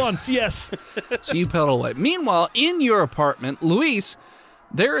All right. what I want, yes. So you pedal away. Meanwhile, in your apartment, Luis,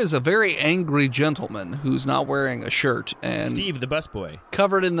 there is a very angry gentleman who's not wearing a shirt and Steve, the busboy.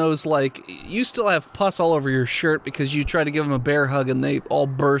 covered in those, like, you still have pus all over your shirt because you tried to give him a bear hug and they all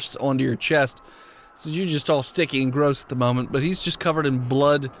burst onto your chest. So you're just all sticky and gross at the moment, but he's just covered in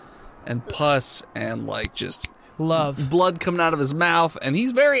blood and pus and, like, just Love. blood coming out of his mouth, and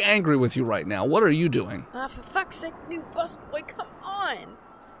he's very angry with you right now. What are you doing? For fuck's sake, new busboy, come on!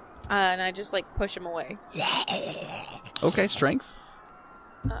 And I just push him away. Okay, strength.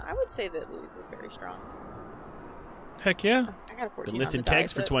 I would say that Louise is very strong. Heck yeah. I got a 14 Been lifting on the die,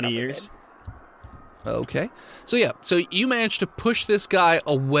 pegs so for that's 20 probably years. good. Okay. So yeah, so you managed to push this guy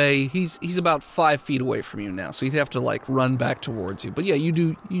away. He's about 5 feet away from you now, so he'd have to run back towards you. But yeah, you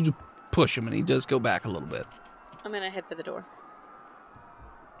do push him, and he does go back a little bit. I'm gonna head for the door.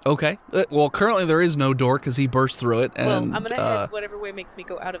 Okay. Well, currently there is no door because he burst through it, and Well, I'm gonna head whatever way makes me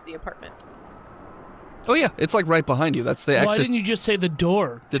go out of the apartment. oh yeah, it's right behind you. That's the Why exit didn't you just say the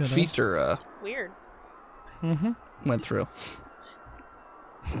door? that kiddo? Feaster Weird. went through.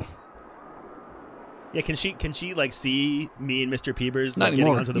 Yeah, can she see me and Mr. Peebers Not getting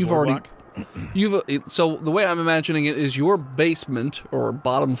anymore. onto the You've boardwalk? So the way I'm imagining it is your basement or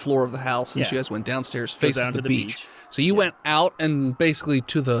bottom floor of the house, since Yeah. you guys went downstairs, Goes faces down the to the beach. beach. So you went out and basically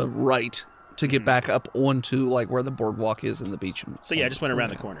to the right to get back up onto where the boardwalk is in the beach. So yeah, I just went around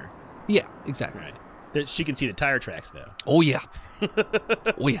the corner. Yeah, exactly. Right. She can see the tire tracks though. Oh yeah.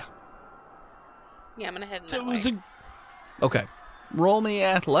 Oh yeah. Yeah, I'm gonna head in So that it way. was a Okay. Roll me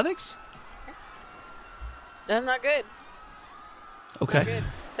athletics. That's not good. Not Okay. good.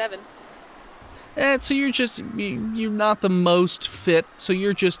 7. And so you're not the most fit, so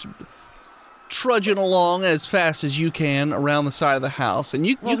you're just trudging along as fast as you can around the side of the house, and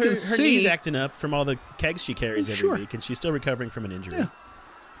you Well, can her see. knee's acting up from all the kegs she carries every Sure. week, and she's still recovering from an injury. Yeah.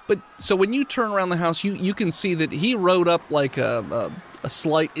 But so when you turn around the house, you can see that he rode up a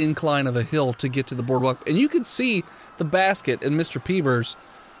slight incline of a hill to get to the boardwalk, and you can see the basket and Mr. Peebers.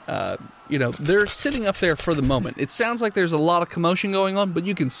 They're sitting up there for the moment. It sounds like there's a lot of commotion going on, but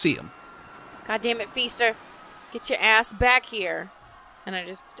you can see them. God damn it, Feaster. Get your ass back here. And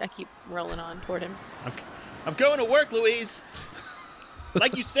I keep rolling on toward him. I'm going to work, Louise.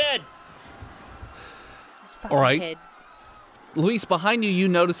 Like you said. This fucking All right. kid. Luis, behind you, you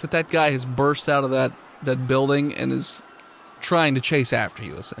notice that guy has burst out of that building and is trying to chase after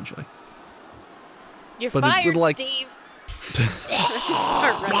you, essentially. You're But it fired, would, like- Steve.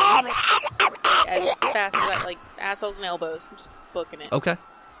 Start running as fast as like assholes and elbows. I'm just booking it. Okay.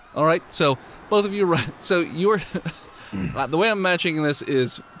 All right. So both of you run. So you're the way I'm matching this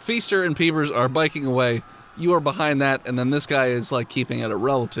is Feaster and Peepers are biking away. You are behind that, and then this guy is like keeping at a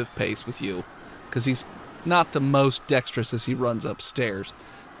relative pace with you because he's not the most dexterous as he runs upstairs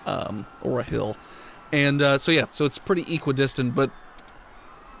or a hill. And so it's pretty equidistant. But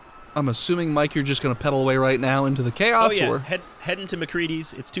I'm assuming, Mike, you're just going to pedal away right now into the chaos. Oh yeah, Or? heading to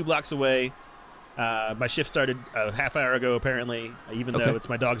McCready's. It's 2 blocks away. My shift started a half hour ago, apparently. Even Okay. though it's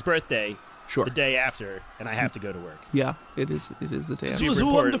my dog's birthday, Sure. the day after, and I have to go to work. Yeah, it is. It is the day. It after. was a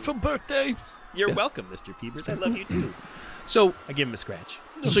important. wonderful birthday. You're Yeah. welcome, Mr. Peepers. I love you too. So I give him a scratch.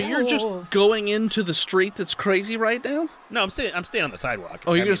 you're just going into the street that's crazy right now? No, I'm staying on the sidewalk.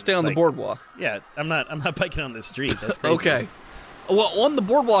 Oh, you're I going mean, to stay on the like, boardwalk. Yeah, I'm not biking on the street. That's crazy. Okay. Well, on the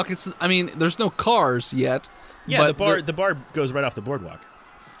boardwalk, there's no cars yet. Yeah, but the bar goes right off the boardwalk.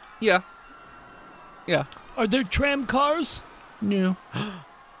 Yeah. Yeah. Are there tram cars? No.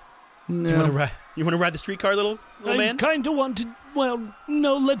 You want to ride the streetcar, little I man? kind of want to. Well,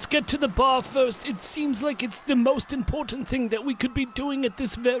 no, let's get to the bar first. It seems like it's the most important thing that we could be doing at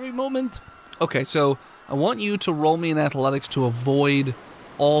this very moment. Okay, so I want you to roll me in athletics to avoid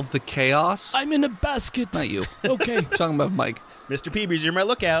all of the chaos. I'm in a basket. Not you. Okay, Talking about Mike. Mr. Peepers, you're my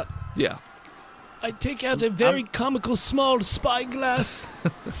lookout. Yeah. I take out a very comical small spyglass.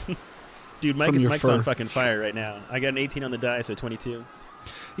 Dude, From your Mike's fur. on fucking fire right now. I got an 18 on the die, so 22.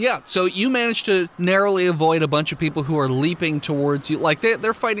 Yeah, so you managed to narrowly avoid a bunch of people who are leaping towards you. Like,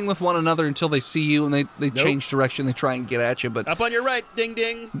 they're fighting with one another until they see you, and they change direction. They try and get at you, but... Up on your right, ding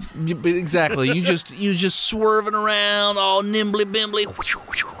ding. But exactly. You just swerving around all nimbly bimbly.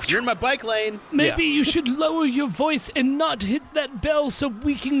 You're in my bike lane. Maybe you should lower your voice and not hit that bell so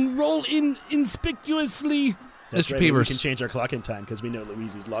we can roll in inconspicuously. That's Mr. right, Peepers. we can change our clock in time because we know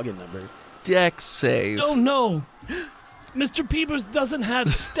Louise's login number. Dex save. Oh no. Mr. Peepers doesn't have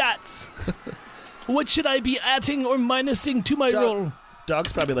stats. What should I be adding or minusing to my roll?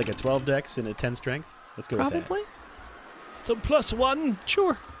 Dog's probably like a 12 dex and a 10 strength. Let's go with Probably. So +1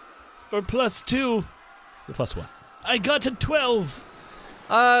 Sure. or +2? that. +1. I got a 12.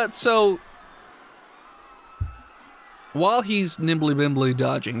 So while he's nimbly bimbly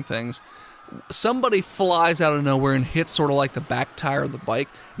dodging things, somebody flies out of nowhere and hits sort of like the back tire of the bike.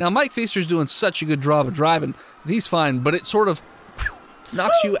 Now, Mike Feaster's doing such a good job of driving that he's fine, but it sort of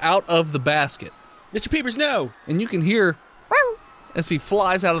knocks you out of the basket. Mr. Peepers, no. And you can hear as he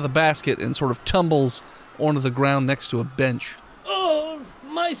flies out of the basket and sort of tumbles onto the ground next to a bench. Oh,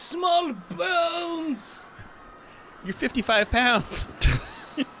 my small bones. You're 55 pounds.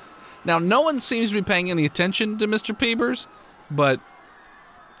 Now, no one seems to be paying any attention to Mr. Peepers, but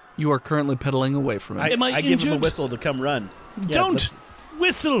you are currently pedaling away from him. Am I give him a injured? whistle to come run. Yeah, Don't let's-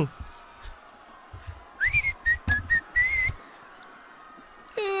 whistle.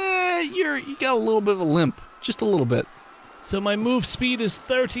 You got a little bit of a limp. Just a little bit. So my move speed is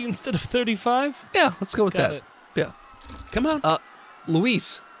 30 instead of 35? Yeah, let's go with Got that. it. Yeah. Come on.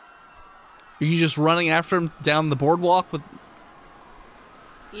 Luis, are you just running after him down the boardwalk with...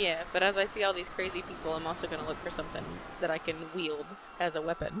 Yeah, but as I see all these crazy people, I'm also going to look for something that I can wield as a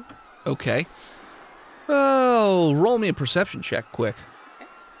weapon. Okay. Oh, roll me a perception check quick.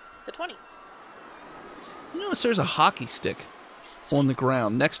 So 20. You notice there's a hockey stick on the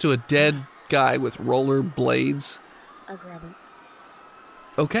ground next to a dead guy with roller blades. I grab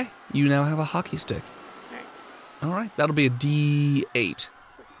it. Okay, you now have a hockey stick. Alright. All right, that'll be a D8.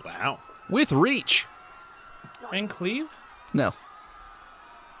 Wow. With reach. And cleave? No.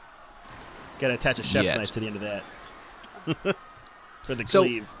 Got to attach a chef's Yet. knife to the end of that. For the So-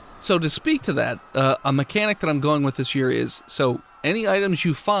 cleave. So to speak to that, a mechanic that I'm going with this year is, so any items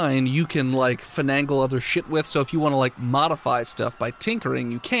you find, you can, like, finagle other shit with. So if you want to, like, modify stuff by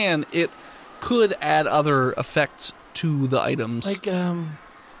tinkering, you can. It could add other effects to the items. Like,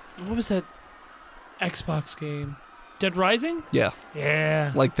 what was that Xbox game? Dead Rising? Yeah,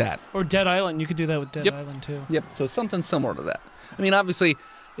 Yeah. like that. Or Dead Island. You could do that with Dead Yep. Island, too. Yep, so something similar to that. I mean, obviously,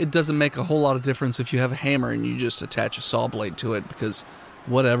 it doesn't make a whole lot of difference if you have a hammer and you just attach a saw blade to it, because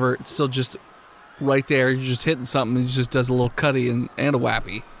whatever, it's still just right there. You're just hitting something, and it just does a little cutty and a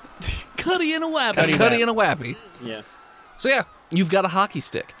whappy. Cuddy and a whap. A cutty and a whappy. Yeah. So yeah, you've got a hockey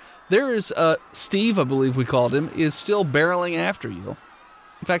stick. There is Steve, I believe we called him, is still barreling after you.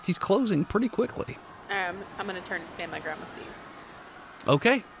 In fact, he's closing pretty quickly. I'm going to turn and stand my grandma Steve.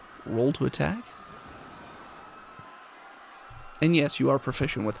 Okay, roll to attack. And yes, you are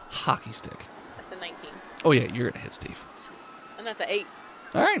proficient with hockey stick. That's a 19. Oh yeah, you're gonna hit Steve. And that's a 8.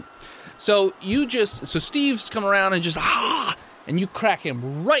 All right. So Steve's come around and just and you crack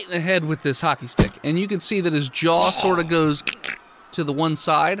him right in the head with this hockey stick, and you can see that his jaw sort of goes to the one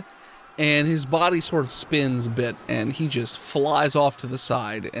side, and his body sort of spins a bit, and he just flies off to the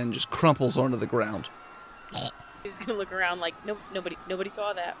side and just crumples onto the ground. He's gonna look around like nobody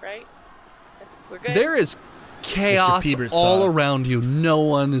saw that, right? We're good. There is chaos Peebles all saw. around you. No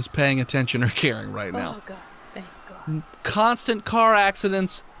one is paying attention or caring right now. Oh god, thank God. Constant car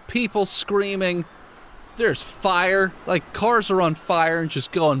accidents, people screaming. There's fire. Like, cars are on fire and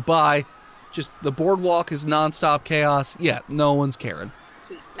just going by. Just the boardwalk is nonstop chaos. Yeah, no one's caring.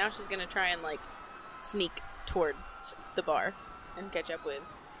 Sweet. Now she's gonna try and like sneak towards the bar and catch up with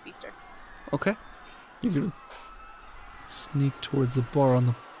Feaster. Okay. You're going to sneak towards the bar on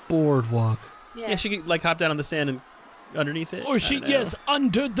the boardwalk. Yeah, she could like hop down on the sand and underneath it. Or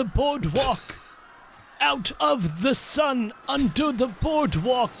under the boardwalk. Out of the sun, under the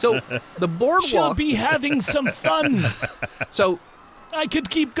boardwalk. So, the boardwalk... She'll be having some fun. So, I could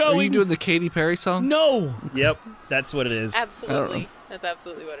keep going. are you doing the Katy Perry song? No. Yep, that's what it is. Absolutely. That's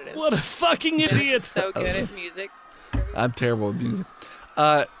absolutely what it is. What a fucking idiot. So good at music. I'm terrible at music.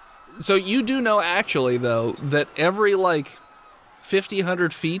 So you do know, actually, though, that every, 50,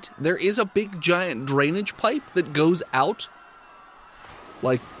 100 feet, there is a big, giant drainage pipe that goes out,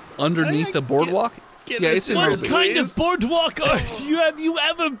 underneath the boardwalk. It's in Myrtle What Beach. kind of boardwalk have you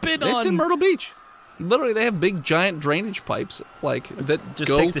ever been on? It's in Myrtle Beach. Literally, they have big, giant drainage pipes, that Just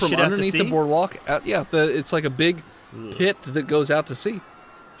go takes the from shit out to underneath the sea? boardwalk. It's like a big pit that goes out to sea.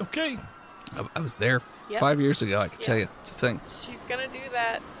 Okay. I was there Yep. 5 years ago, I can tell Yep. you. It's a thing. She's gonna do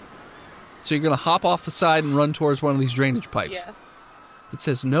that. So you're going to hop off the side and run towards one of these drainage pipes. Yeah. It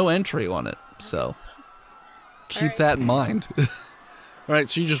says no entry on it, so keep Alright. that in mind. All right,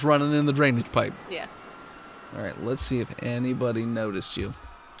 so you're just running in the drainage pipe. Yeah. All right, let's see if anybody noticed you.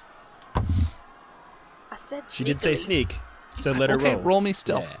 I said She did say sneakily. sneak, so let her Okay, roll. roll me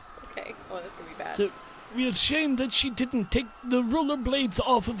stealth. Yeah. Okay. Oh, that's gonna be bad. It's a real shame that she didn't take the rollerblades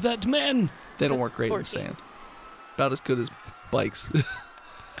off of that man. They don't work great in 14. sand. About as good as bikes.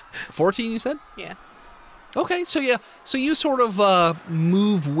 14, you said? Yeah. Okay, so you sort of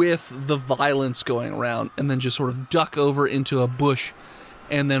move with the violence going around and then just sort of duck over into a bush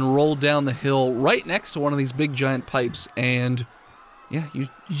and then roll down the hill right next to one of these big giant pipes, and yeah, you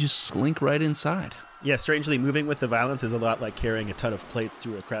just slink right inside. Yeah, strangely, moving with the violence is a lot like carrying a ton of plates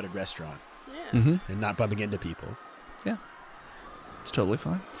through a crowded restaurant Yeah. and not bumping into people. Yeah, it's totally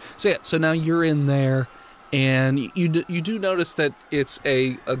fine. So now you're in there, and you do notice that it's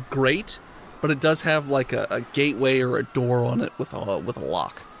a grate, but it does have like a gateway or a door on it with a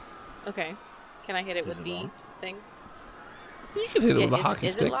lock. Okay. Can I hit it Is with it the locked? thing? You can hit it with a is, hockey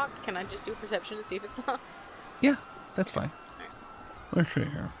is stick. it locked? Can I just do perception to see if it's locked? Yeah, that's fine. Let's see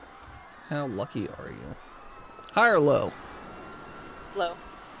here. How lucky are you? High or low? Low.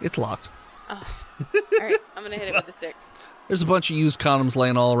 It's locked. Oh. All right. I'm gonna hit it with the stick. There's a bunch of used condoms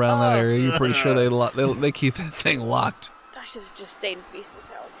laying all around that area. You're pretty sure they keep that thing locked. I should have just stayed in Feaster's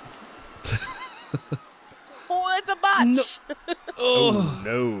house. Oh, that's a botch. Oh.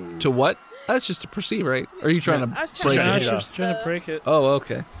 No. To what? That's just a perceive, right? Or are you trying I was to break trying it? to- She was trying to break it. Oh,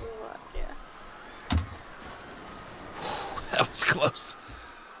 okay. Yeah. That was close.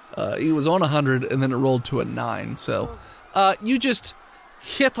 He was on 100, and then it rolled to a 9. So you just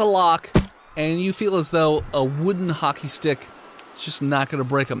hit the lock, and you feel as though a wooden hockey stick is just not going to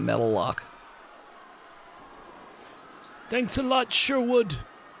break a metal lock. Thanks a lot, Sherwood.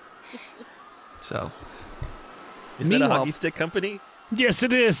 So, Is that a Meanwhile- hockey stick company? Yes,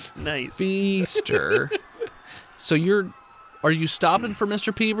 it is. Nice. Feaster. So are you stopping for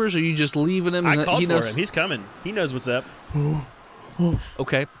Mr. Peebers, or are you just leaving him? I and called he for knows? him. He's coming. He knows what's up.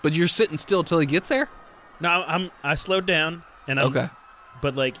 Okay, but you're sitting still till he gets there. No, I slowed down, and I'm Okay,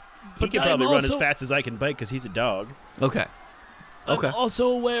 But he But can I'm probably run as also- fast as I can bike because he's a dog. okay. Okay. I'm also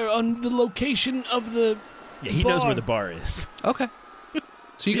aware on the location of the Yeah, he knows bar. where the bar is. Okay.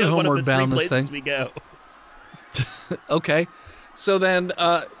 So you It's can one of homeward the three bound this places thing. we go. Okay. So then,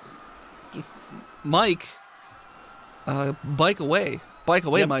 Mike, bike away,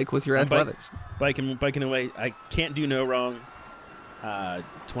 Yep. Mike, with your I'm athletics. Biking away. I can't do no wrong.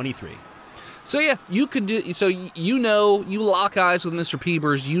 23. So yeah, you could do. So you lock eyes with Mr.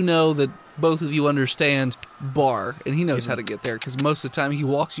 Peebers. You know that both of you understand bar, and he knows how to get there because most of the time he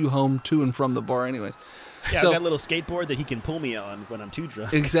walks you home to and from the bar, anyways. Yeah, So- I've got a little skateboard that he can pull me on when I'm too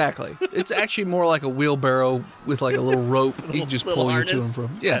drunk. Exactly. It's actually more like a wheelbarrow with like a little rope. He can just Little pull you to and harness.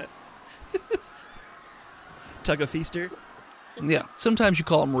 from. Yeah. Tug a feaster. Yeah, sometimes you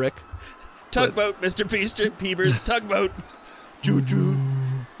call him Rick. Tugboat, Mr. Peebers, tugboat. Choo-choo.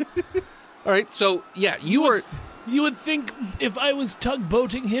 All right, so, yeah, you would think if I was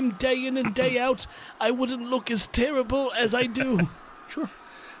tugboating him day in and day out, I wouldn't look as terrible as I do. Sure.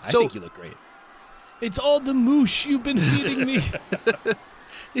 I think you look great. It's all the moosh you've been feeding me.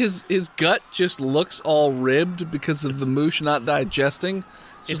 His gut just looks all ribbed because of the moosh not digesting.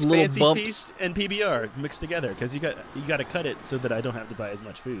 Just It's little Fancy bumps. Feast and PBR mixed together because you got to cut it so that I don't have to buy as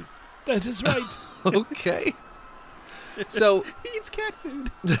much food. That is right. Okay. So He eats cat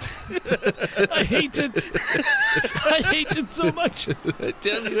food. I hate it. I hate it so much. I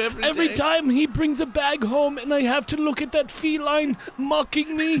tell you Every time he brings a bag home and I have to look at that feline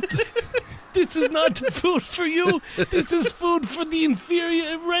mocking me. This is not food for you. This is food for the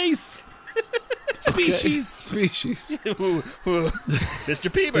inferior race. Species. Species.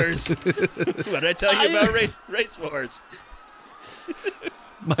 Mr. Peebers. What did I tell you about race wars?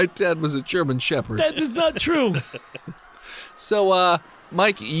 My dad was a German Shepherd. That is not true. So,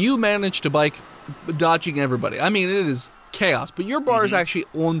 Mike, you managed to bike dodging everybody. I mean, it is chaos, but your bar is actually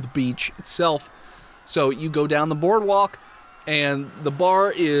on the beach itself. So you go down the boardwalk, and the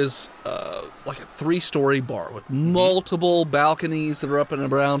bar is like a 3-story bar with multiple balconies that are up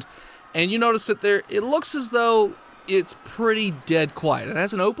and around. And you notice that it looks as though it's pretty dead quiet. It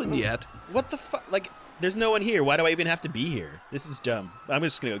hasn't opened yet. What the fuck? Like, there's no one here. Why do I even have to be here? This is dumb. I'm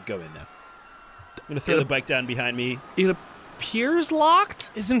just going to go in now. I'm going to throw the bike down behind me. It appears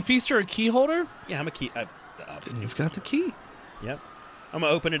locked. Isn't Feaster a key holder? Yeah, I'm a key. You've got the key. Yep. I'm going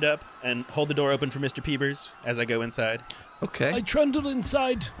to open it up and hold the door open for Mr. Peebers as I go inside. Okay. I trundle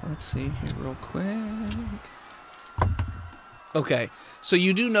inside. Let's see here real quick. Okay. So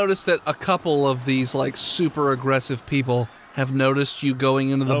you do notice that a couple of these like super aggressive people have noticed you going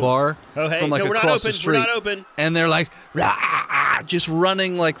into the bar Oh, hey. from like No, we're not across the open. street. We're not open. And they're like rah, just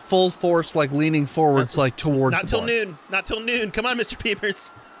running like full force, like leaning forwards, like towards Not the till bar. noon. Not till noon. Come on, Mr.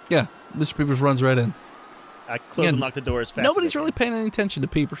 Peebers. Yeah, Mr. Peepers runs right in. I close Yeah, and lock the door as fast Nobody's as I really paying any attention to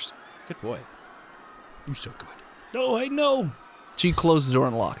Peepers. can. Good boy. You're so good. No, I know. So you close the door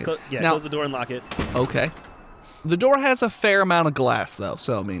and lock it. Now, Close the door and lock it. okay. The door has a fair amount of glass, though,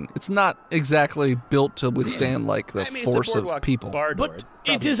 so, I mean, it's not exactly built to withstand, like, the I mean, force it's a of boardwalk people. Bar door. But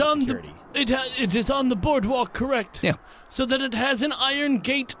Probably it is has on security. it is on the boardwalk, correct? Yeah. So that it has an iron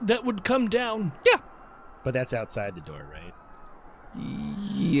gate that would come down. Yeah. But that's outside the door, right?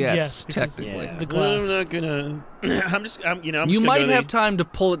 Yes, because- technically. The glass. I'm not gonna. I'm just You gonna might go have time to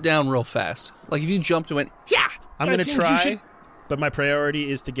pull it down real fast. Like, if you jumped and went, yeah! I'm I gonna think you try, should- but my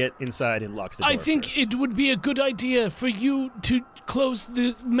priority is to get inside and lock the door. I think first. it would be a good idea for you to close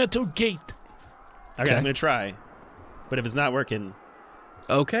the metal gate. Okay, I'm gonna try, but if it's not working,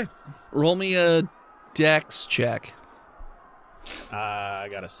 Okay. Roll me a dex check. I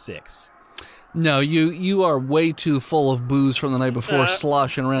got a 6. No, you are way too full of booze from the night before,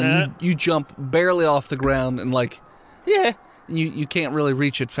 sloshing around. You jump barely off the ground and and you can't really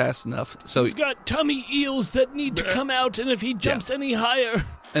reach it fast enough. So He's got tummy eels that need to come out, and if he jumps any higher,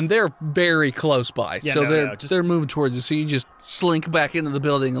 and they're very close by, Yeah, so no, they're moving towards you. So you just slink back into the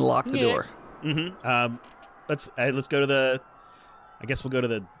building and lock the door. Mm-hmm. Let's go to the. I guess we'll go to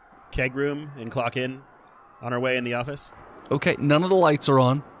the keg room and clock in on our way in the office. Okay, none of the lights are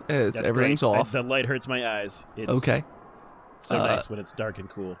on. That's Everything's great. off. The light hurts my eyes. It's Okay, so nice when it's dark and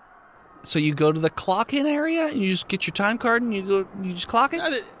cool. so you go to the clock-in area and you just get your time card and you just clock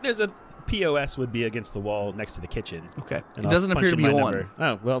it. There's a POS would be against the wall next to the kitchen. Okay, And it I'll doesn't punch appear to in be my on. number.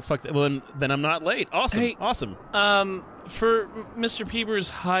 Oh well, fuck. Well, then I'm not late. Awesome, Hey. awesome. for Mr. Peeber's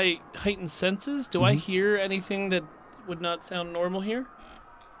heightened senses, do I hear anything that would not sound normal here?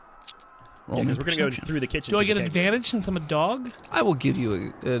 Roll me Because we're gonna go perception. through the kitchen. Do to I get the keg room. advantage since I'm a dog? I will give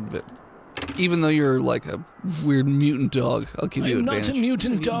you even though you're like a weird mutant dog, I'll give you I'm not advantage. a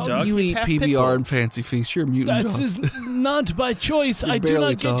mutant dog. dog. You He's eat half pit bull. PBR and Fancy Feast. You're a mutant That dog. is not by choice. You're I do barely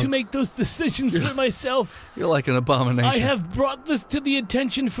not get dog. to make those decisions for myself. You're like an abomination. I have brought this to the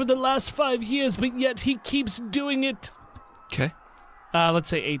attention for the last 5 years, but yet he keeps doing it. Okay. Let's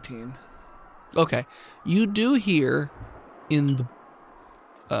say 18. Okay. You do hear in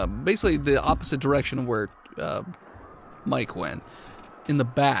the basically the opposite direction of where Mike went. In the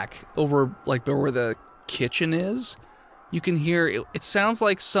back, over like where the kitchen is, you can hear it sounds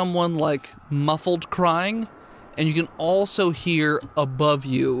like someone like muffled crying, and you can also hear above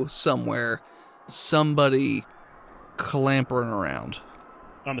you somewhere somebody clampering around,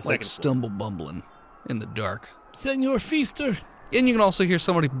 on the like second floor. stumble bumbling in the dark. Senor Feaster. And you can also hear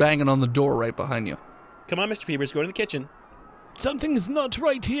somebody banging on the door right behind you. Come on, Mr. Peebers, go to the kitchen. Something is not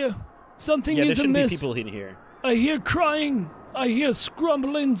right here. Something Yeah, there is shouldn't amiss. be people in here. I hear crying. I hear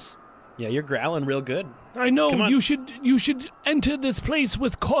scrumblings. Yeah, you're growling real good. I know. Come on. You should enter this place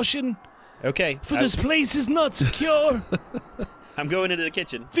with caution, Okay. for this place is not secure. I'm going into the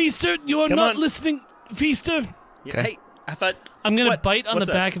kitchen. Feaster, you are Come not on. listening. Feaster, Yeah, Okay. Hey, I thought. I'm gonna What? bite on What's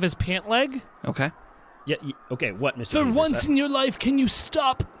the that? back of his pant leg. Okay. Yeah. Okay. What, Mr. For Beavers? once in your life, can you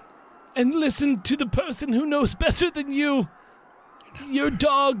stop and listen to the person who knows better than you? Your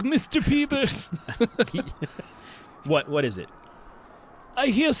dog, Mr. Peepers. What is it? I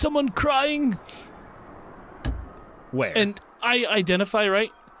hear someone crying, Where? and I identify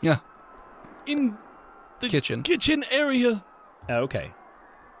right Yeah. in the Kitchen. area. Oh, okay.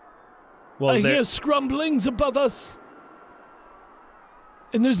 Well, I is there... hear scrumblings above us.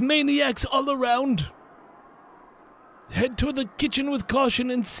 And there's maniacs all around. Head toward the kitchen with caution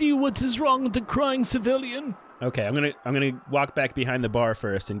and see what is wrong with the crying civilian. Okay, I'm gonna walk back behind the bar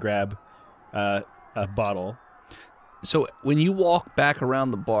first and grab a bottle. So when you walk back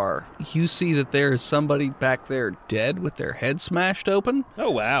around the bar, you see that there is somebody back there dead with their head smashed open.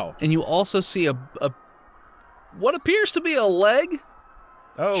 Oh wow! And you also see a what appears to be a leg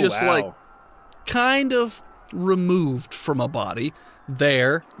Oh Just wow! like- kind of removed from a body.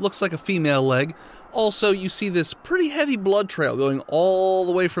 There. Looks like a female leg. Also, you see this pretty heavy blood trail going all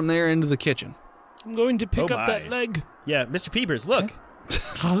the way from there into the kitchen. I'm going to pick Oh up that my. leg. Yeah, Mr. Peepers, look.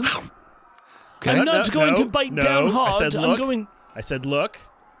 Okay. I'm not going to no, bite no. down I hard. said I'm look. going. I said look.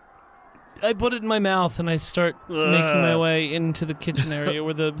 I put it in my mouth and I start making my way into the kitchen area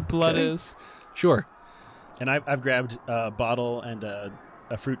where the blood Okay. is. Sure. And I've grabbed a bottle and a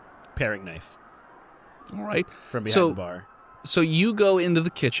fruit paring knife All right. from behind So- the bar. So you go into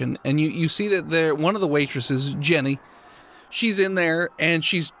the kitchen and you see that there one of the waitresses, Jenny, she's in there and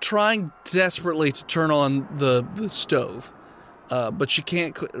she's trying desperately to turn on the stove. But she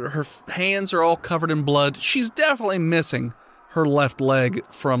can't. Her hands are all covered in blood. She's definitely missing her left leg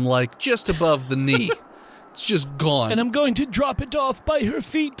from like just above the knee. It's just gone. And I'm going to drop it off by her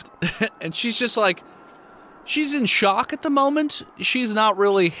feet. And she's just like, she's in shock at the moment. She's not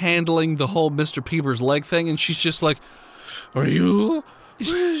really handling the whole Mr. Peepers leg thing. And she's just like, are you?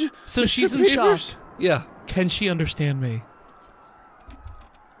 So Mr. she's in Peepers? shock. Yeah. Can she understand me?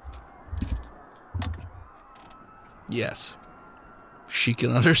 Yes. She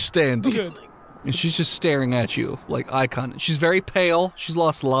can understand you. Good. And she's just staring at you like eye contact. She's very pale. She's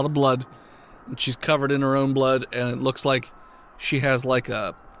lost a lot of blood. And she's covered in her own blood. And it looks like she has like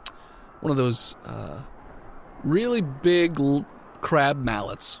one of those really big crab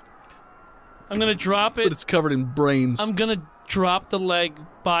mallets. I'm going to drop But it. it's covered in brains. I'm going to drop the leg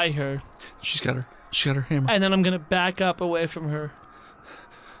by her. She's got her hammer. And then I'm going to back up away from her.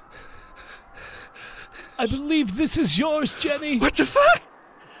 I believe this is yours, Jenny. What the fuck?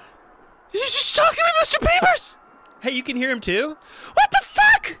 Did you just talk to me, Mr. Peepers? Hey, you can hear him too? What the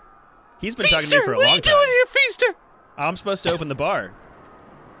fuck? He's been talking to me for a what long are you time. doing here, Feaster? I'm supposed to open the bar.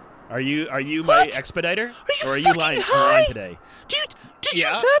 Are you my What? expediter? you or are you fucking lying high? today? Did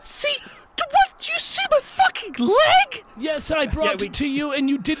Yeah. you not see? What? You see my fucking leg? Yes, I brought we- it to you, and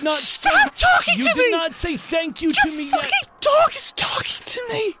you did not Stop say, talking you to did me! not say thank you Your to me fucking yet. dog is talking to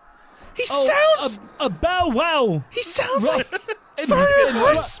me. He Oh, sounds. a bow wow. He sounds like And, Werner and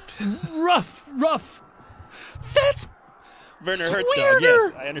Herzog. rough. That's. Werner It's Herzog, weirder.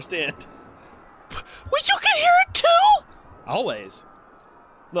 yes, I understand. Well, you can hear it too. Always.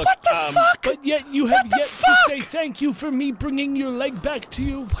 Look, What the fuck? But yet you have the yet fuck? to say thank you for me bringing your leg back to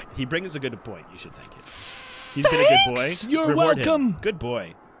you. he brings a good point. You should thank him. He's been a good Thanks. boy. You're Reward him. welcome. Good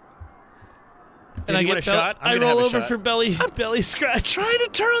boy. And I you get want a shot? I'm I gonna roll have a over shot. for belly scratch. Trying to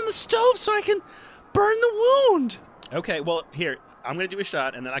turn on the stove so I can burn the wound. Okay, well, here, I'm going to do a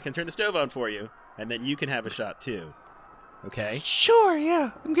shot, and then I can turn the stove on for you, and then you can have a shot, too. Okay? Sure,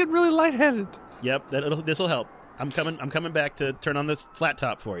 yeah. I'm getting really lightheaded. Yep, this will help. I'm coming back to turn on this flat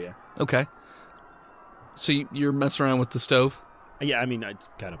top for you. Okay. So you're messing around with the stove? Yeah, I mean, it's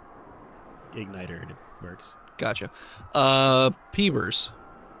kind of igniter, and it works. Gotcha. Peepers,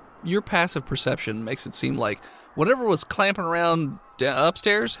 your passive perception makes it seem like whatever was clamping around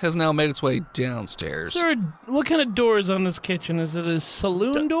upstairs has now made its way downstairs. What kind of door is on this kitchen? Is it a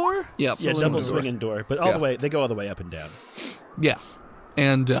saloon door? Yep. Yeah, saloon double door. swinging door, but they go all the way up and down. Yeah.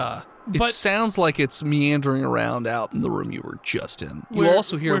 And it But- sounds like it's meandering around out in the room you were just in. You Where-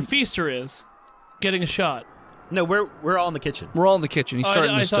 also hear where Feaster is getting a shot. No, we're all in the kitchen. we're all in the kitchen. He's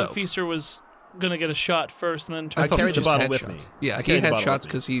starting I the thought stove. Feaster was gonna get a shot first, and then turn. I thought carried he the just bottle had with shots. me. Yeah, I he carried the had bottle shots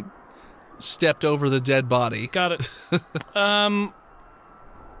with me. because he stepped over the dead body. Got it.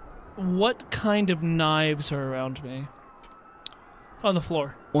 What kind of knives are around me? On the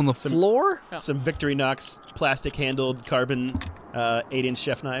floor. On the floor? Some Victorinox plastic-handled carbon 8-inch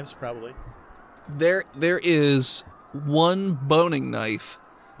chef knives, probably. There is one boning knife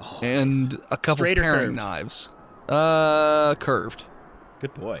and a couple Straight or paring curved? knives. Curved.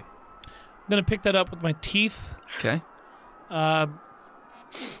 Good boy. I'm going to pick that up with my teeth. Okay.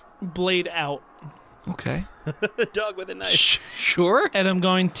 Blade out. Okay. A dog with a knife. Sure. And I'm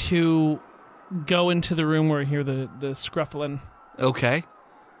going to go into the room where I hear the scruffling. Okay.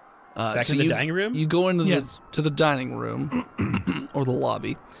 Back so in the you, dining room? You go into Yes. the dining room or the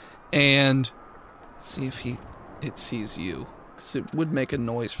lobby, and let's see if it sees you. 'Cause it would make a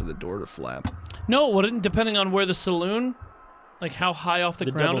noise for the door to flap. No, it wouldn't, depending on where the saloon, like how high off the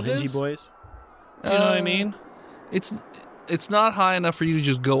ground double it hingy is. boys. Do you know what I mean? It's not high enough for you to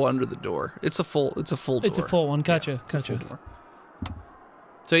just go under the door. It's a full door. It's a full one. Gotcha. It's a full door.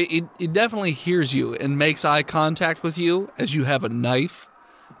 So it definitely hears you and makes eye contact with you as you have a knife,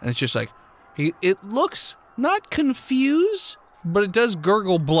 and it's just like it looks not confused, but it does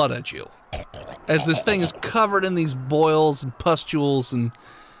gurgle blood at you as this thing is covered in these boils and pustules and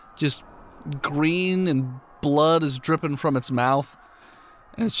just green and blood is dripping from its mouth,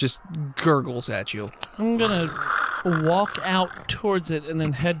 and it's just gurgles at you. I'm going to walk out towards it and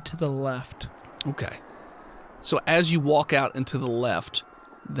then head to the left. Okay. So as you walk out into the left,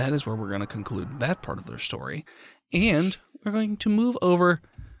 that is where we're going to conclude that part of their story. And we're going to move over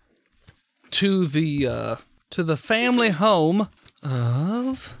to the family home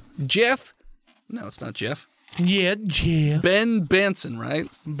of Jeff. No, it's not Jeff. Yeah, Jeff. Ben Benson, right?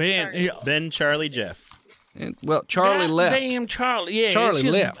 Ben, Charlie, Jeff. And, well, Charlie left. Damn, Charlie. Yeah, Charlie it's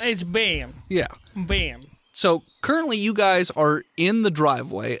just, left. It's Bam. Yeah. Bam. So currently you guys are in the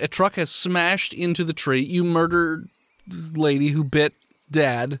driveway. A truck has smashed into the tree. You murdered the lady who bit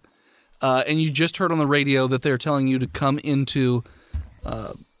Dad. And you just heard on the radio that they're telling you to come into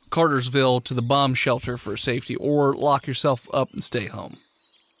Cartersville to the bomb shelter for safety or lock yourself up and stay home.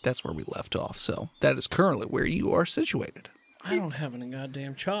 That's where we left off. So that is currently where you are situated. I don't have any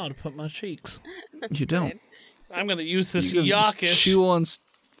goddamn chaw to put my cheeks. You don't. I'm going to use this You gonna just Yakish. chew on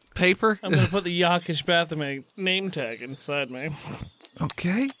paper? I'm going to put the Yakish Baphomet name tag inside me.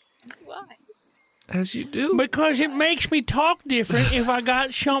 Okay. Why? As you do. Because it makes me talk different if I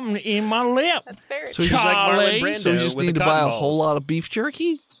got something in my lip. That's fair. So you Just like Marlon Charlie. Brando So we just with need the to buy a cotton whole balls. lot of beef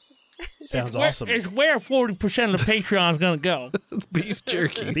jerky? Sounds Where- awesome. It's where 40% of the Patreon's going to go. Beef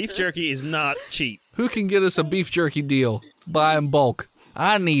jerky. Beef jerky is not cheap. Who can get us a beef jerky deal? Buy in bulk.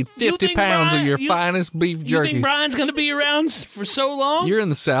 I need 50 think pounds Brian- of your you- finest beef You jerky. think Brian's going to be around for so long? You're in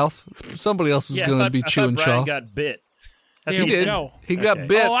the South. Somebody else is Yeah, going I to be thought chewing Brian chaw. got bit. Here He we did. go. He got Okay.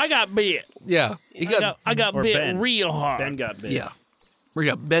 bit. Oh, I got bit. Yeah. He got. I got or bit Ben. real hard. Ben got bit. Yeah.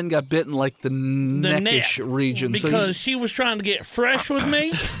 Ben got bit in like the neckish neck. region. Because she was trying to get fresh with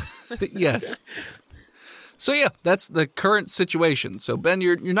me. Yes. So yeah, that's the current situation. So Ben,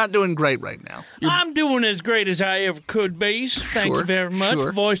 you're not doing great right now. I'm doing as great as I ever could be. Thank Sure, you very much.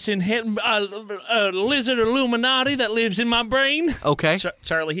 sure. Voicing lizard Illuminati that lives in my brain. Okay.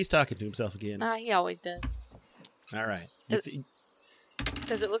 Charlie, he's talking to himself again. He always does. All right.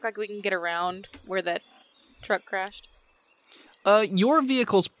 Does it look like we can get around where that truck crashed? Your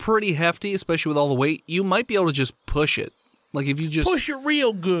vehicle's pretty hefty, especially with all the weight. You might be able to just push it. Like if you just Push it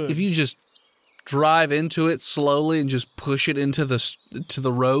real good. if you just drive into it slowly and just push it into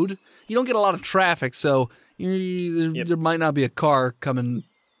the road, you don't get a lot of traffic, so there might not be a car coming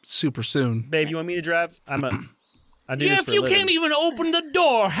super soon. Babe, you want me to drive? I do this Jeff, for a you living. can't even open the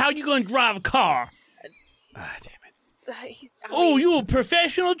door. How you going to drive a car? Ah, damn it. Oh, you a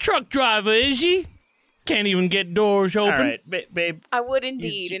professional truck driver, is you? Can't even get doors open. All right, babe. I would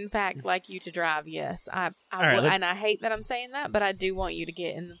indeed, in fact, like you to drive. Yes, I right, would, let's- and I hate that I'm saying that, but I do want you to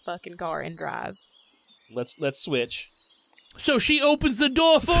get in the fucking car and drive. Let's switch. So she opens the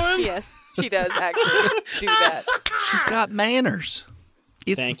door for him? Yes, she does actually do that. She's got manners.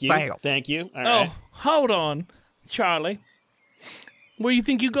 It's Thank the you. South. Thank you. All Oh, right. hold on, Charlie. Where you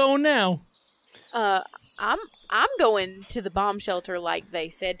think you going now? I'm going to the bomb shelter like they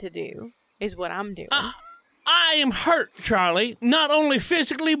said to do. Is what I'm doing. I am hurt, Charlie. Not only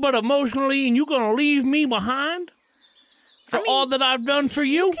physically, but emotionally, and you gonna leave me behind? For I mean, all that I've done for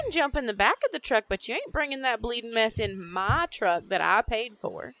you? You can jump in the back of the truck, but you ain't bringing that bleeding mess in my truck that I paid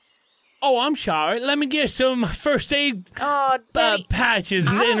for. Oh, I'm sorry. Let me get some first aid Oh, Daddy, patches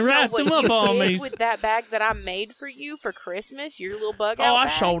and I don't then know wrap what them up you on did me. with that bag that I made for you for Christmas, your little bug Oh, out I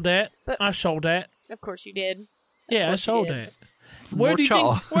bag. sold that. But- I sold that. Of course you did. Yeah, I course you sold did. that. Where more do you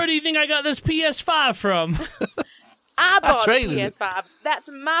chaw. think? Where do you think I got this PS5 from? I bought the traded it. PS5. That's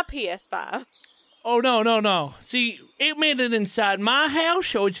my PS5. Oh, no. See, it made it inside my house,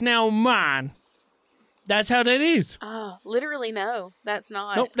 so it's now mine. That's how that is. Oh, literally no. That's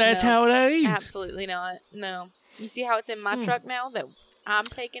not. Nope, that's no. how that is. Absolutely not. No. You see how it's in my truck now that I'm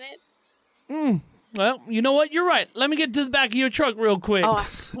taking it? Well, you know what? You're right. Let me get to the back of your truck real quick. Oh, I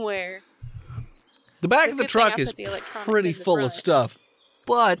swear. The back It's of a the good thing I truck is put the electronics pretty in the full of front. stuff,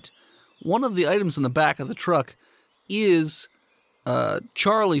 but one of the items in the back of the truck is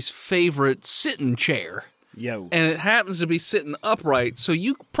Charlie's favorite sitting chair, Yo. and it happens to be sitting upright, so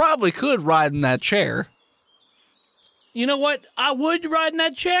you probably could ride in that chair. You know what? I would ride in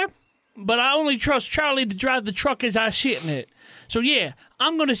that chair, but I only trust Charlie to drive the truck as I sit in it. So yeah,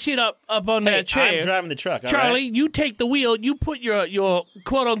 I'm gonna sit up on Hey, that chair. I'm driving the truck, all Charlie, right? you take the wheel. You put your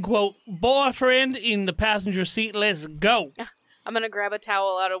quote unquote boyfriend in the passenger seat. Let's go. I'm going to grab a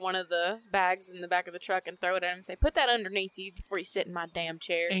towel out of one of the bags in the back of the truck and throw it at him and say, put that underneath you before you sit in my damn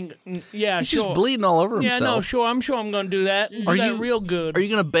chair. Yeah, He's sure. just bleeding all over Yeah, himself. no, sure. I'm sure I'm gonna do that. Do Are that you- real good? Are you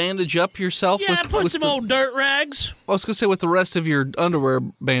going to bandage up yourself? Yeah, with, put with some the, old dirt rags. I was going to say with the rest of your underwear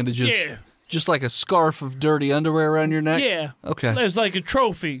bandages. Yeah. Just like a scarf of dirty underwear around your neck? Yeah. Okay. There's like a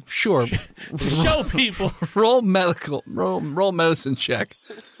trophy Sure. to show people. roll medicine check.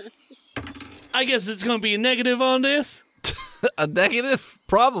 I guess it's gonna be a negative on this. A negative?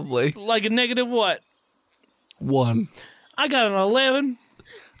 Probably. Like a negative what? 1. I got an 11.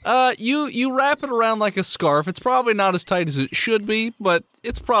 You wrap it around like a scarf. It's probably not as tight as it should be, but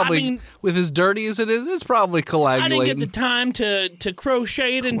it's probably, I mean- with as dirty as it is, it's probably coagulating. I didn't get the time to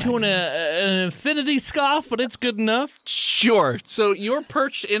crochet it into an infinity scarf, but it's good enough. Sure. So you're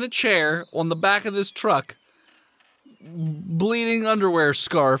perched in a chair on the back of this truck, bleeding underwear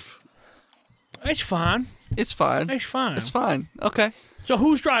scarf. It's fine. It's fine. It's fine. It's fine. Okay. So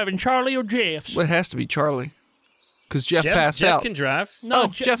who's driving, Charlie or Jeff? Well, it has to be Charlie. Because Jeff Jeff, passed Jeff out. can drive. No, Oh,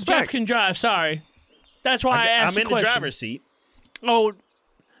 Jeff's Jeff back. can drive. Sorry, that's why I asked I'm in the question. driver's seat. Oh,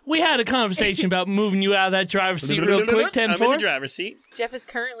 we had a conversation about moving you out of that driver's seat real quick. 10-4. I'm in the driver's seat. Jeff is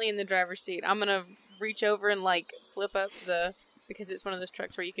currently in the driver's seat. I'm going to reach over and, flip up because it's one of those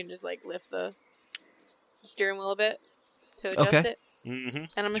trucks where you can just, lift the steering wheel a bit to adjust Okay. it. Mm-hmm. And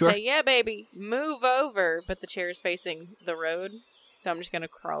I'm going to Sure. say, yeah, baby, move over. But the chair is facing the road. So I'm just going to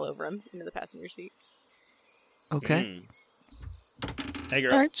crawl over him into the passenger seat. Okay. Hey,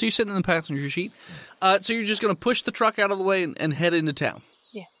 girl. All right. So you're sitting in the passenger seat. So you're just going to push the truck out of the way and head into town.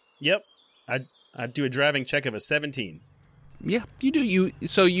 Yep. I'd do a driving check of a 17. Yeah, you do.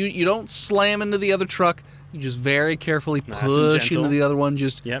 You don't slam into the other truck. You just very carefully Nice and push gentle. into the other one.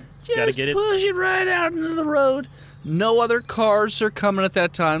 Just Yep. Gotta get it. push it right out into the road. No other cars are coming at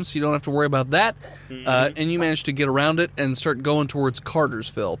that time, so you don't have to worry about that. And you manage to get around it and start going towards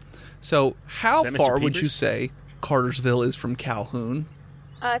Cartersville. So how Is that Mr. far would Peters? you say Cartersville is from Calhoun?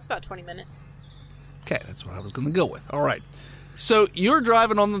 It's about 20 minutes. Okay, that's what I was going to go with. All right. So you're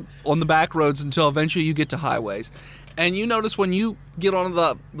driving on the back roads until eventually you get to highways. And you notice when you get on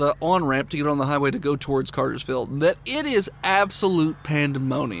the on-ramp to get on the highway to go towards Cartersville that it is absolute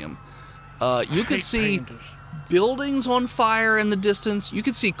pandemonium. You could see buildings on fire in the distance. You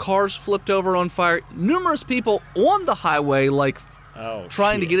could see cars flipped over on fire. Numerous people on the highway,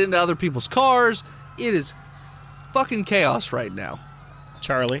 trying to get into other people's cars. It is fucking chaos right now.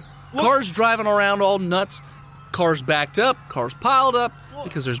 Charlie. Cars driving around all nuts. Cars backed up. Cars piled up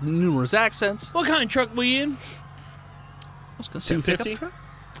because there's numerous accidents. What kind of truck we in? I was going to say a pickup 250?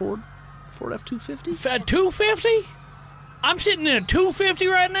 truck? Ford F-250? A 250? I'm sitting in a 250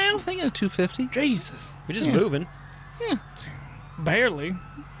 right now? I'm thinking a 250. Jesus. We're just moving. Barely.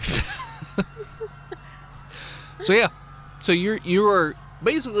 So yeah, so you are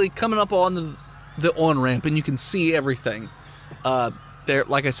basically coming up on the on ramp, and you can see everything. There,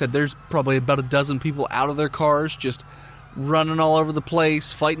 like I said, there's probably about a dozen people out of their cars, just running all over the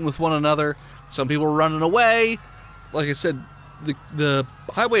place, fighting with one another. Some people are running away. Like I said, the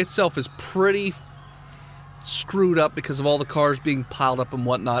highway itself is pretty screwed up because of all the cars being piled up and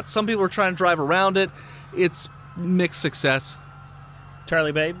whatnot. Some people are trying to drive around it. It's mixed success.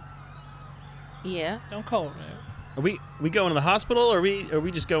 Charlie, babe. Yeah. Don't call it that. Are we going to the hospital, or are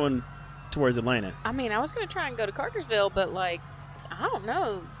we just going towards Atlanta? I mean, I was going to try and go to Cartersville, but, I don't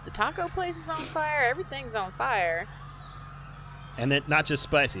know. The taco place is on fire. Everything's on fire. And then not just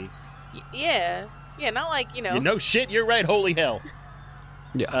spicy. Yeah. Yeah, not like, No shit, you're right. Holy hell.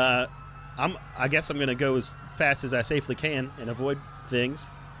 Yeah. I guess I'm gonna go as fast as I safely can and avoid things.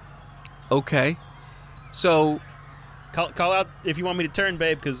 Okay. So Call out if you want me to turn,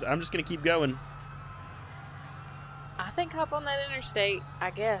 babe, because I'm just gonna keep going. I think hop on that interstate, I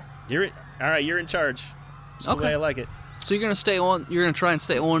guess. All right. You're in charge. Just the Okay. way I like it. you're gonna stay on. You're gonna try and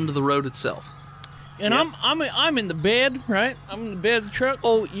stay on to the road itself. and Yep. I'm in the bed, right? I'm in the bed of the truck.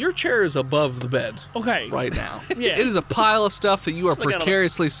 Oh, your chair is above the bed Okay. right now. Yeah. It is a pile of stuff that you are like on a-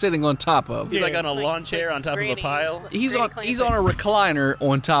 precariously sitting on top of. He's like on a Like- lawn chair like on top of Granny- a pile. He's Granny on a Clampett. recliner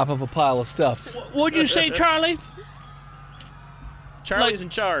on top of a pile of stuff. What'd you say, Charlie? Charlie's like- in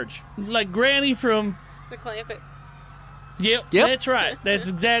charge. Like Granny from? The Clampets. Yep. Yep. That's right. That's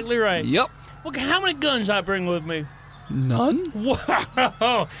exactly right. Yep. Look, how many guns I bring with me? None?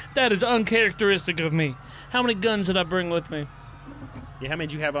 Wow, that is uncharacteristic of me. How many guns did I bring with me? Yeah, how many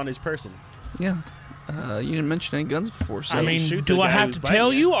did you have on his person? Yeah. You didn't mention any guns before, so I mean, shoot do the I guy have who's to biting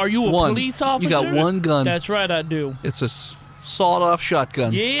tell you. you? Are you a one. police officer? You got one gun. That's right, I do. It's a sawed-off shotgun. I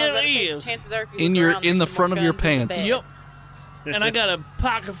was Yeah, about to it say, is. chances are if you In look your- around, in there's the some front more of your guns in the pants. bed. Yep. And I got a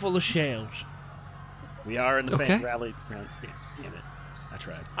pocket full of shells. We are in the Okay. fan rally round. Yeah, damn it. I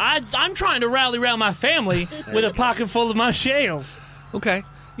tried. I'm trying to rally around my family with a pocket full of my shells. Okay.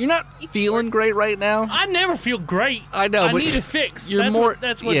 You're not feeling great right now. I never feel great. I know, I but need a fix. You're that's more.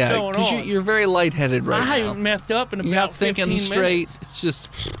 that's what's yeah, going on. You're very lightheaded right I now. haven't messed up in You're about not thinking 15 straight. minutes. It's just.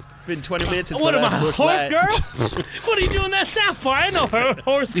 Been 20 minutes since What my am I, last a bush horse light. girl? What are you doing that sound for? I know her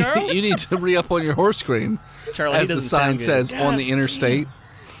horse girl. You need to re-up on your horse screen, Charlie, he as the doesn't sign sound good. says on the God interstate.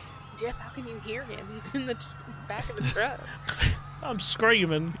 Jeff, how can you hear him? He's in the back of the truck. I'm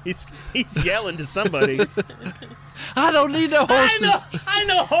screaming. He's yelling to somebody. I don't need no horses. I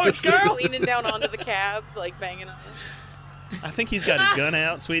know horse girl. Leaning down onto the cab, like banging on it. I think he's got his gun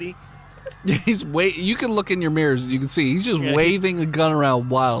out, sweetie. He's You can look in your mirrors. You can see he's just Yeah, he's- waving a gun around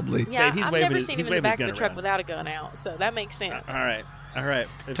wildly. Yeah, Babe, he's I've waving never his- seen he's him in the waving his back of the gun truck around. without a gun out, so that makes sense. All right. All right.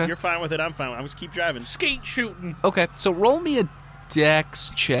 If Okay. you're fine with it, I'm fine. I'm just keep driving. Skeet shooting. Okay, so roll me a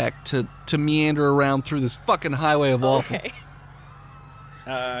dex check to meander around through this fucking highway of awful. Okay.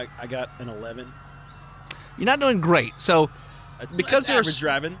 I got an 11. You're not doing great. So That's, Because that's there's- average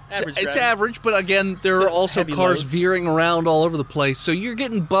driving. Average it's driving. average, but again, there It's are a also heavy cars load. veering around all over the place. So you're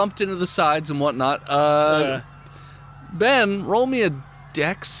getting bumped into the sides and whatnot. Ben, roll me a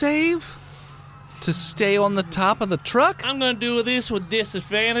dex save to stay on the top of the truck. I'm gonna do this with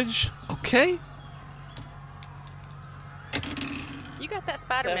disadvantage. Okay. You got that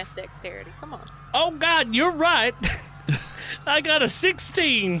spider meth dexterity. Come on. Oh God, you're right. I got a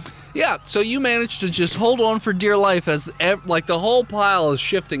 16. Yeah, so you manage to just hold on for dear life as like the whole pile is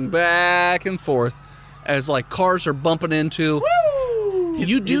shifting back and forth as like cars are bumping into.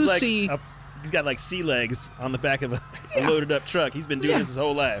 You do He's like see, he's got like sea legs on the back of a loaded up truck. He's been doing this his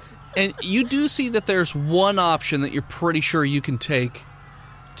whole life. and you do see that there's one option that you're pretty sure you can take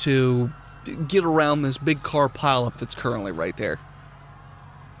to get around this big car pileup that's currently right there.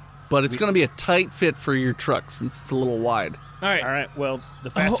 But it's going to be a tight fit for your truck since it's a little wide. All right. All right. Well, the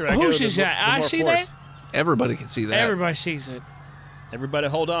faster I go, who's the, this mo- guy? the I more see force. that. Everybody can see that. Everybody sees it. Everybody,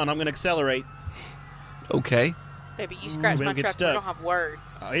 hold on. I'm going to accelerate. Okay. Baby, you scratch We're my gonna get truck. We stuck. don't have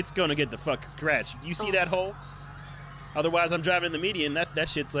words. It's going to get the fuck scratched. You see Oh. that hole? Otherwise, I'm driving in the median. That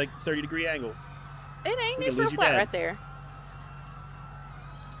shit's like 30-degree angle. It ain't. We It's could real lose your flat dad. right there.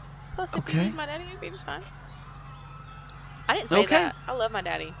 Plus, if Okay. you use my daddy, it'd be just fine. I didn't say Okay. that. I love my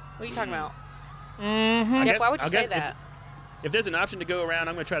daddy. What are you talking about? Mm-hmm. I Jeff, guess- why would you I say guess that? If there's an option to go around,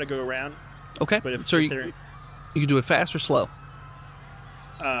 I'm going to try to go around. Okay. But if, so if you they're can do it fast or slow.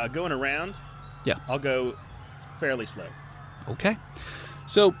 going around, Yeah. I'll go fairly slow. Okay.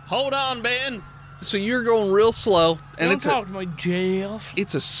 So Hold on, Ben. you're going real slow, and Don't it's talk to me, Jeff.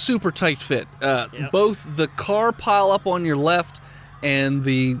 it's a super tight fit. Yep. Both the car pile up on your left and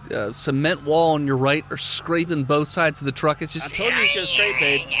the cement wall on your right are scraping both sides of the truck. It's I just told you to go straight,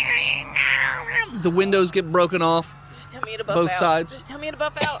 babe. the windows get broken off. Just tell me to buff Both out. sides. Just tell me to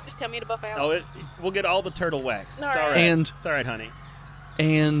buff out. Just tell me to buff out. Oh, we'll get all the turtle wax. It's All all right. right. And- it's all right, honey.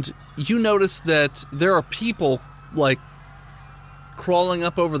 And you notice that there are people like crawling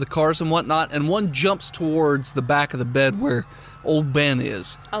up over the cars and whatnot, and one jumps towards the back of the bed where old Ben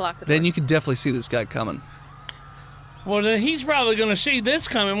is. I lock the door. Then you can definitely see this guy coming. Well, then he's probably gonna see this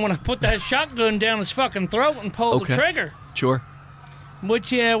coming when I put that shotgun down his fucking throat and pull Okay. the trigger. Sure.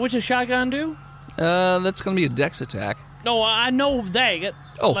 Which a shotgun do? That's going to be a dex attack. No, I know that.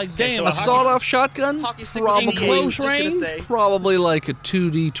 Oh, like okay, damn. so A sawed-off shotgun? Hockey stick Probably, with In close just gonna range? say, probably like a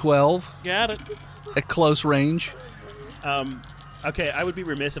 2d12 Got it. at close range. Okay, I would be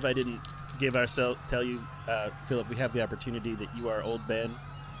remiss if I didn't tell you, Philip, we have the opportunity that you are old Ben,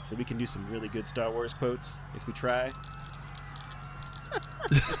 so we can do some really good Star Wars quotes if we try.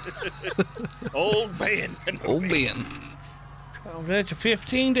 Old Ben. Old Ben. Oh, that's a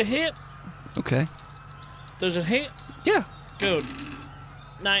 15 to hit. Okay. Does it hit? Yeah. Good.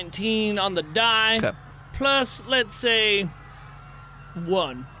 19 on the die. Okay. Plus, let's say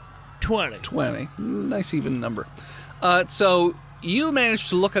 1. 20. 20. Nice even number. So you manage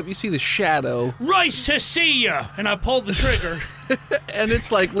to look up. You see the shadow, Nice to see ya! And I pulled the trigger. and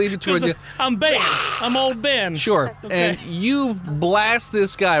it's like leaving towards you. I'm Ben. I'm old Ben. Sure. And you blast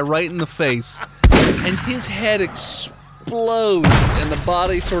this guy right in the face, and his head explodes, and the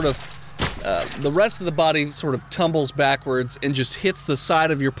body sort of, the rest of the body sort of tumbles backwards and just hits the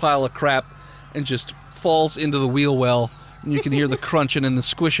side of your pile of crap and just falls into the wheel well. And you can hear the crunching and the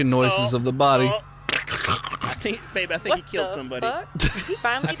squishing noises of the body. I think What he killed the somebody. fuck? He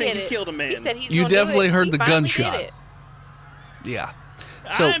finally I think did he it. killed a man. He said he's You gonna do definitely it. heard He the finally gunshot. did it. Yeah.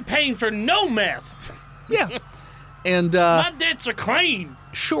 So, I'm paying for no meth. yeah. And, My debts are clean.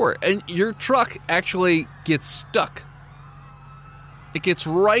 sure, and your truck actually gets stuck. It gets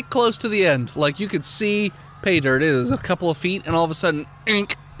right close to the end. Like, you could see pay dirt is a couple of feet, and all of a sudden,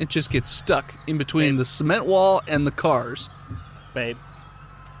 ink, it just gets stuck in between the cement wall and the cars. Babe,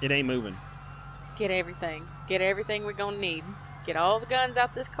 it ain't moving. Get everything. Get everything we're gonna need. Get all the guns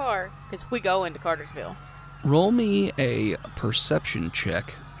out this car, because we go into Cartersville. Roll me a perception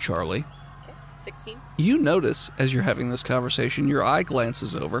check, Charlie. Okay, 16. You notice, as you're having this conversation, your eye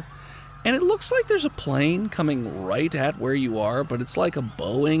glances over, and it looks like there's a plane coming right at where you are, but it's like a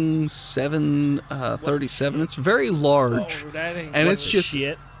Boeing 737. It's very large, Oh, that ain't and good. it's just,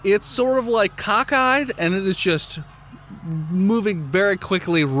 Shit. it's sort of like cockeyed, and it is just moving very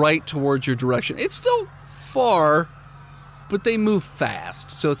quickly right towards your direction. It's still far, but they move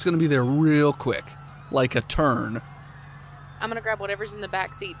fast, so it's going to be there real quick, like a turn. I'm gonna grab whatever's in the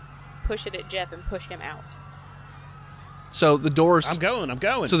back seat, push it at Jeff, and push him out. So the doors... I'm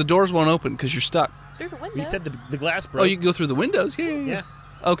going. So the doors won't open because you're stuck. Through the window. He said the glass broke. Oh, you can go through the windows? Yeah. Yeah.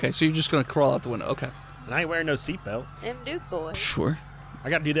 Okay, so you're just going to crawl out the window. Okay. And I ain't wearing no seatbelt. Them Duke boys. Sure. I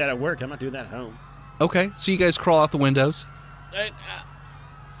got to do that at work. I'm not doing that at home. Okay, so you guys crawl out the windows.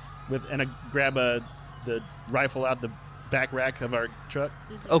 And I grab the rifle out the back rack of our truck.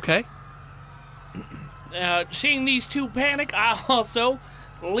 Okay. Seeing these two panic, I also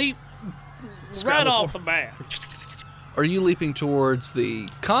leap right Scrabble off for- the bat. Are you leaping towards the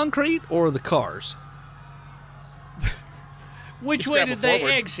concrete or the cars? Which Just way grab did a they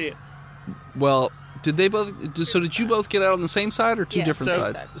forward. exit? Well, did they both... So did you both get out on the same side or two Yeah, different So,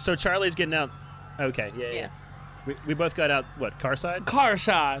 sides? so Charlie's getting out. Okay, yeah. Yeah. We both got out, what, car side? Car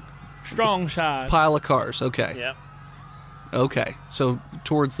side. Strong side. Pile of cars. Okay. Yeah. Okay, so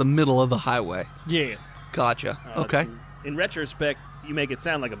towards the middle of the highway. Yeah. Gotcha. Okay. In retrospect, you make it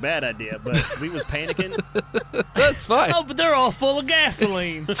sound like a bad idea, but we was panicking. That's fine. Oh, but they're all full of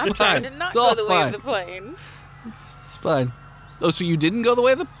gasoline. I'm trying to not It's all go the way fine. of the plane. It's fine. Oh, so you didn't go the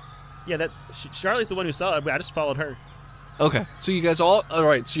way of the... Yeah, that Charlie's the one who saw it, but I just followed her. Okay, so you guys all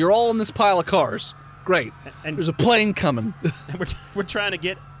right. So you're all in this pile of cars. Great. And There's a plane coming. we're trying to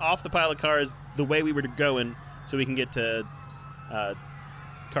get off the pile of cars the way we were going so we can get to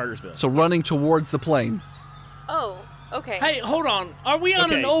Cartersville. So running towards the plane. Oh, okay. Hey, hold on. Are we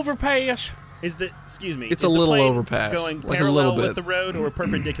on an Okay. overpass? Excuse me. It's is a the little plane overpass, going like a parallel little bit. with the road or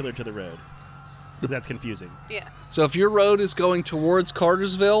perpendicular to the road? Because that's confusing. Yeah. So if your road is going towards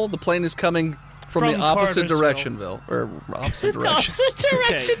Cartersville, the plane is coming from the From opposite Cartersville. directionville. Or opposite direction. Opposite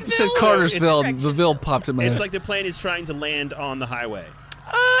direction. You said Bill. Cartersville, It's the Ville popped in my It's head. like the plane is trying to land on the highway.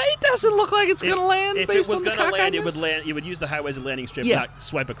 It doesn't look like it's going to land If based it was on the going to land, it would cockiness. land. It would use the highway as a landing strip, Yeah. not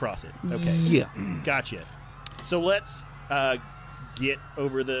swipe across it. Okay, Yeah. gotcha. So let's get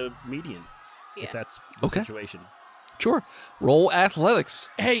over the median. Yeah. If that's the Okay. situation. Sure. Roll athletics.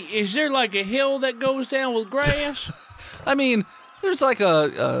 Hey, is there like a hill that goes down with grass? I mean, there's like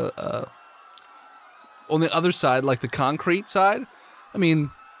a on the other side, like the concrete side. I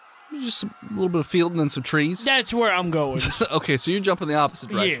mean, just a little bit of field and then some trees. That's where I'm going. Okay, so you're jumping the opposite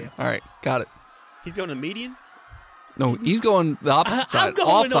direction. Yeah. All right, got it. He's going to the median. No, he's going the opposite I'm side, going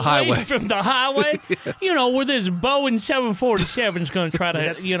off the away highway. from the highway. You know, where this Boeing 747 is going to try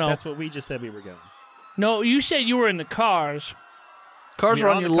to, That's what we just said we were going. No, you said you were in the cars. Cars We're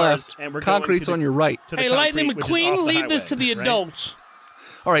are on on your the cars, left, and we're going concrete's to the- on your right. To the Hey, Lightning concrete, which is off McQueen, the leave this to highway, the right? adults.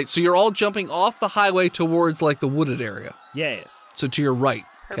 All right, so you're all jumping off the highway towards like the wooded area. Yes. So to your right.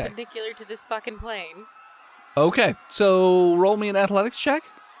 Okay. Perpendicular to this fucking plane. Okay, so roll me an athletics check.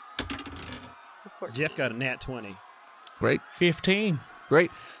 It's a 14. Jeff got a nat 20. Great. 15.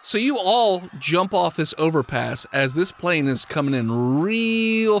 Great. So you all jump off this overpass as this plane is coming in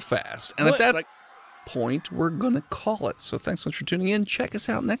real fast. And What? at that It's like- point, we're going to call it. So thanks so much for tuning in. Check us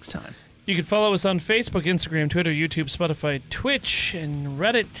out next time. You can follow us on Facebook, Instagram, Twitter, YouTube, Spotify, Twitch, and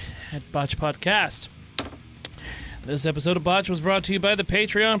Reddit at Botch Podcast. This episode of Botch was brought to you by the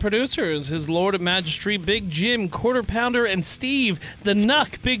Patreon producers, his Lord of Magistry, Big Jim, Quarter Pounder, and Steve, the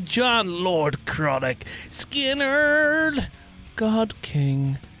Nuck, Big John, Lord Chronic, Skinner, God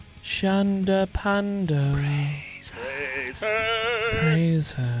King, Shanda Panda. Praise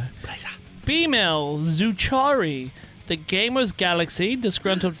her. Female, Zuchari, The Gamers Galaxy,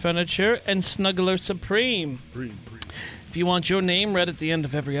 Disgruntled Furniture, and Snuggler Supreme. If you want your name read at the end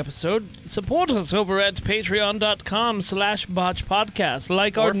of every episode, support us over at patreon.com/botchpodcast.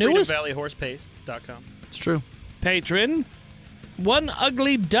 Like Or our newest FreedomValleyHorsePaste.com. It's true. patron, One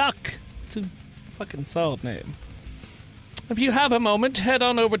Ugly Duck. It's a fucking solid name. If you have a moment, head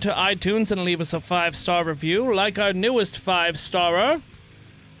on over to iTunes and leave us a 5-star review, like our newest 5-starer,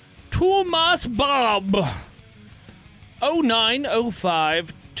 Thomas Bob,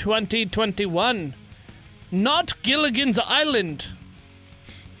 0905 2021. Not Gilligan's Island.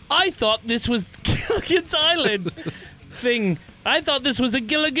 I thought this was Gilligan's Island thing. I thought this was a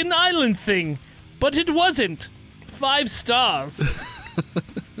Gilligan Island thing, but it wasn't. 5 stars.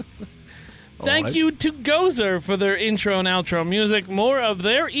 Thank you to Gozer for their intro and outro music. More of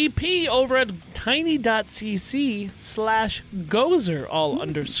their EP over at tiny.cc/Gozer, all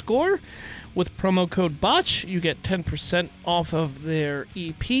underscore. With promo code BOTCH, you get 10% off of their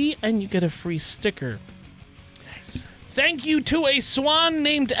EP, and you get a free sticker. Nice. Thank you to a swan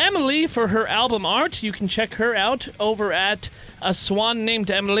named Emily for her album art. You can check her out over at A Swan Named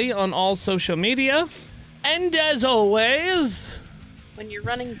Emily on all social media. And as always... When you're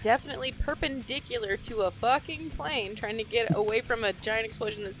running definitely perpendicular to a fucking plane trying to get away from a giant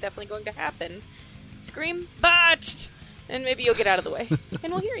explosion that's definitely going to happen, scream, botched! And maybe you'll get out of the way.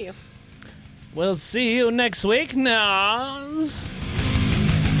 And we'll hear you. We'll see you next week, Nas.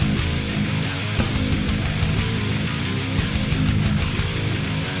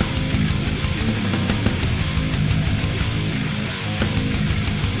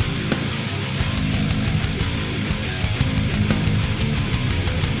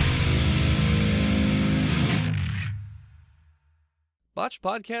 Botched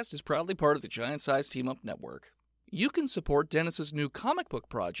Podcast is proudly part of the Giant Size Team Up Network. You can support Dennis's new comic book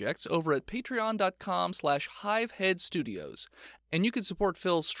projects over at patreon.com/HiveHeadStudios. And you can support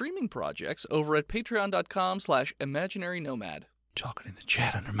Phil's streaming projects over at patreon.com/ImaginaryNomad. Talking in the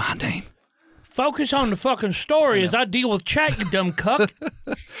chat under my name. Focus on the fucking story as I deal with chat, you dumb cuck.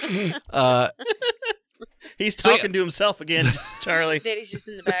 He's talking to himself again, Charlie. Daddy's just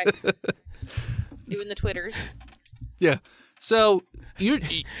in the back doing the Twitters. Yeah. So,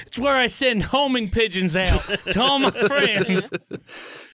 It's where I send homing pigeons out to all my friends.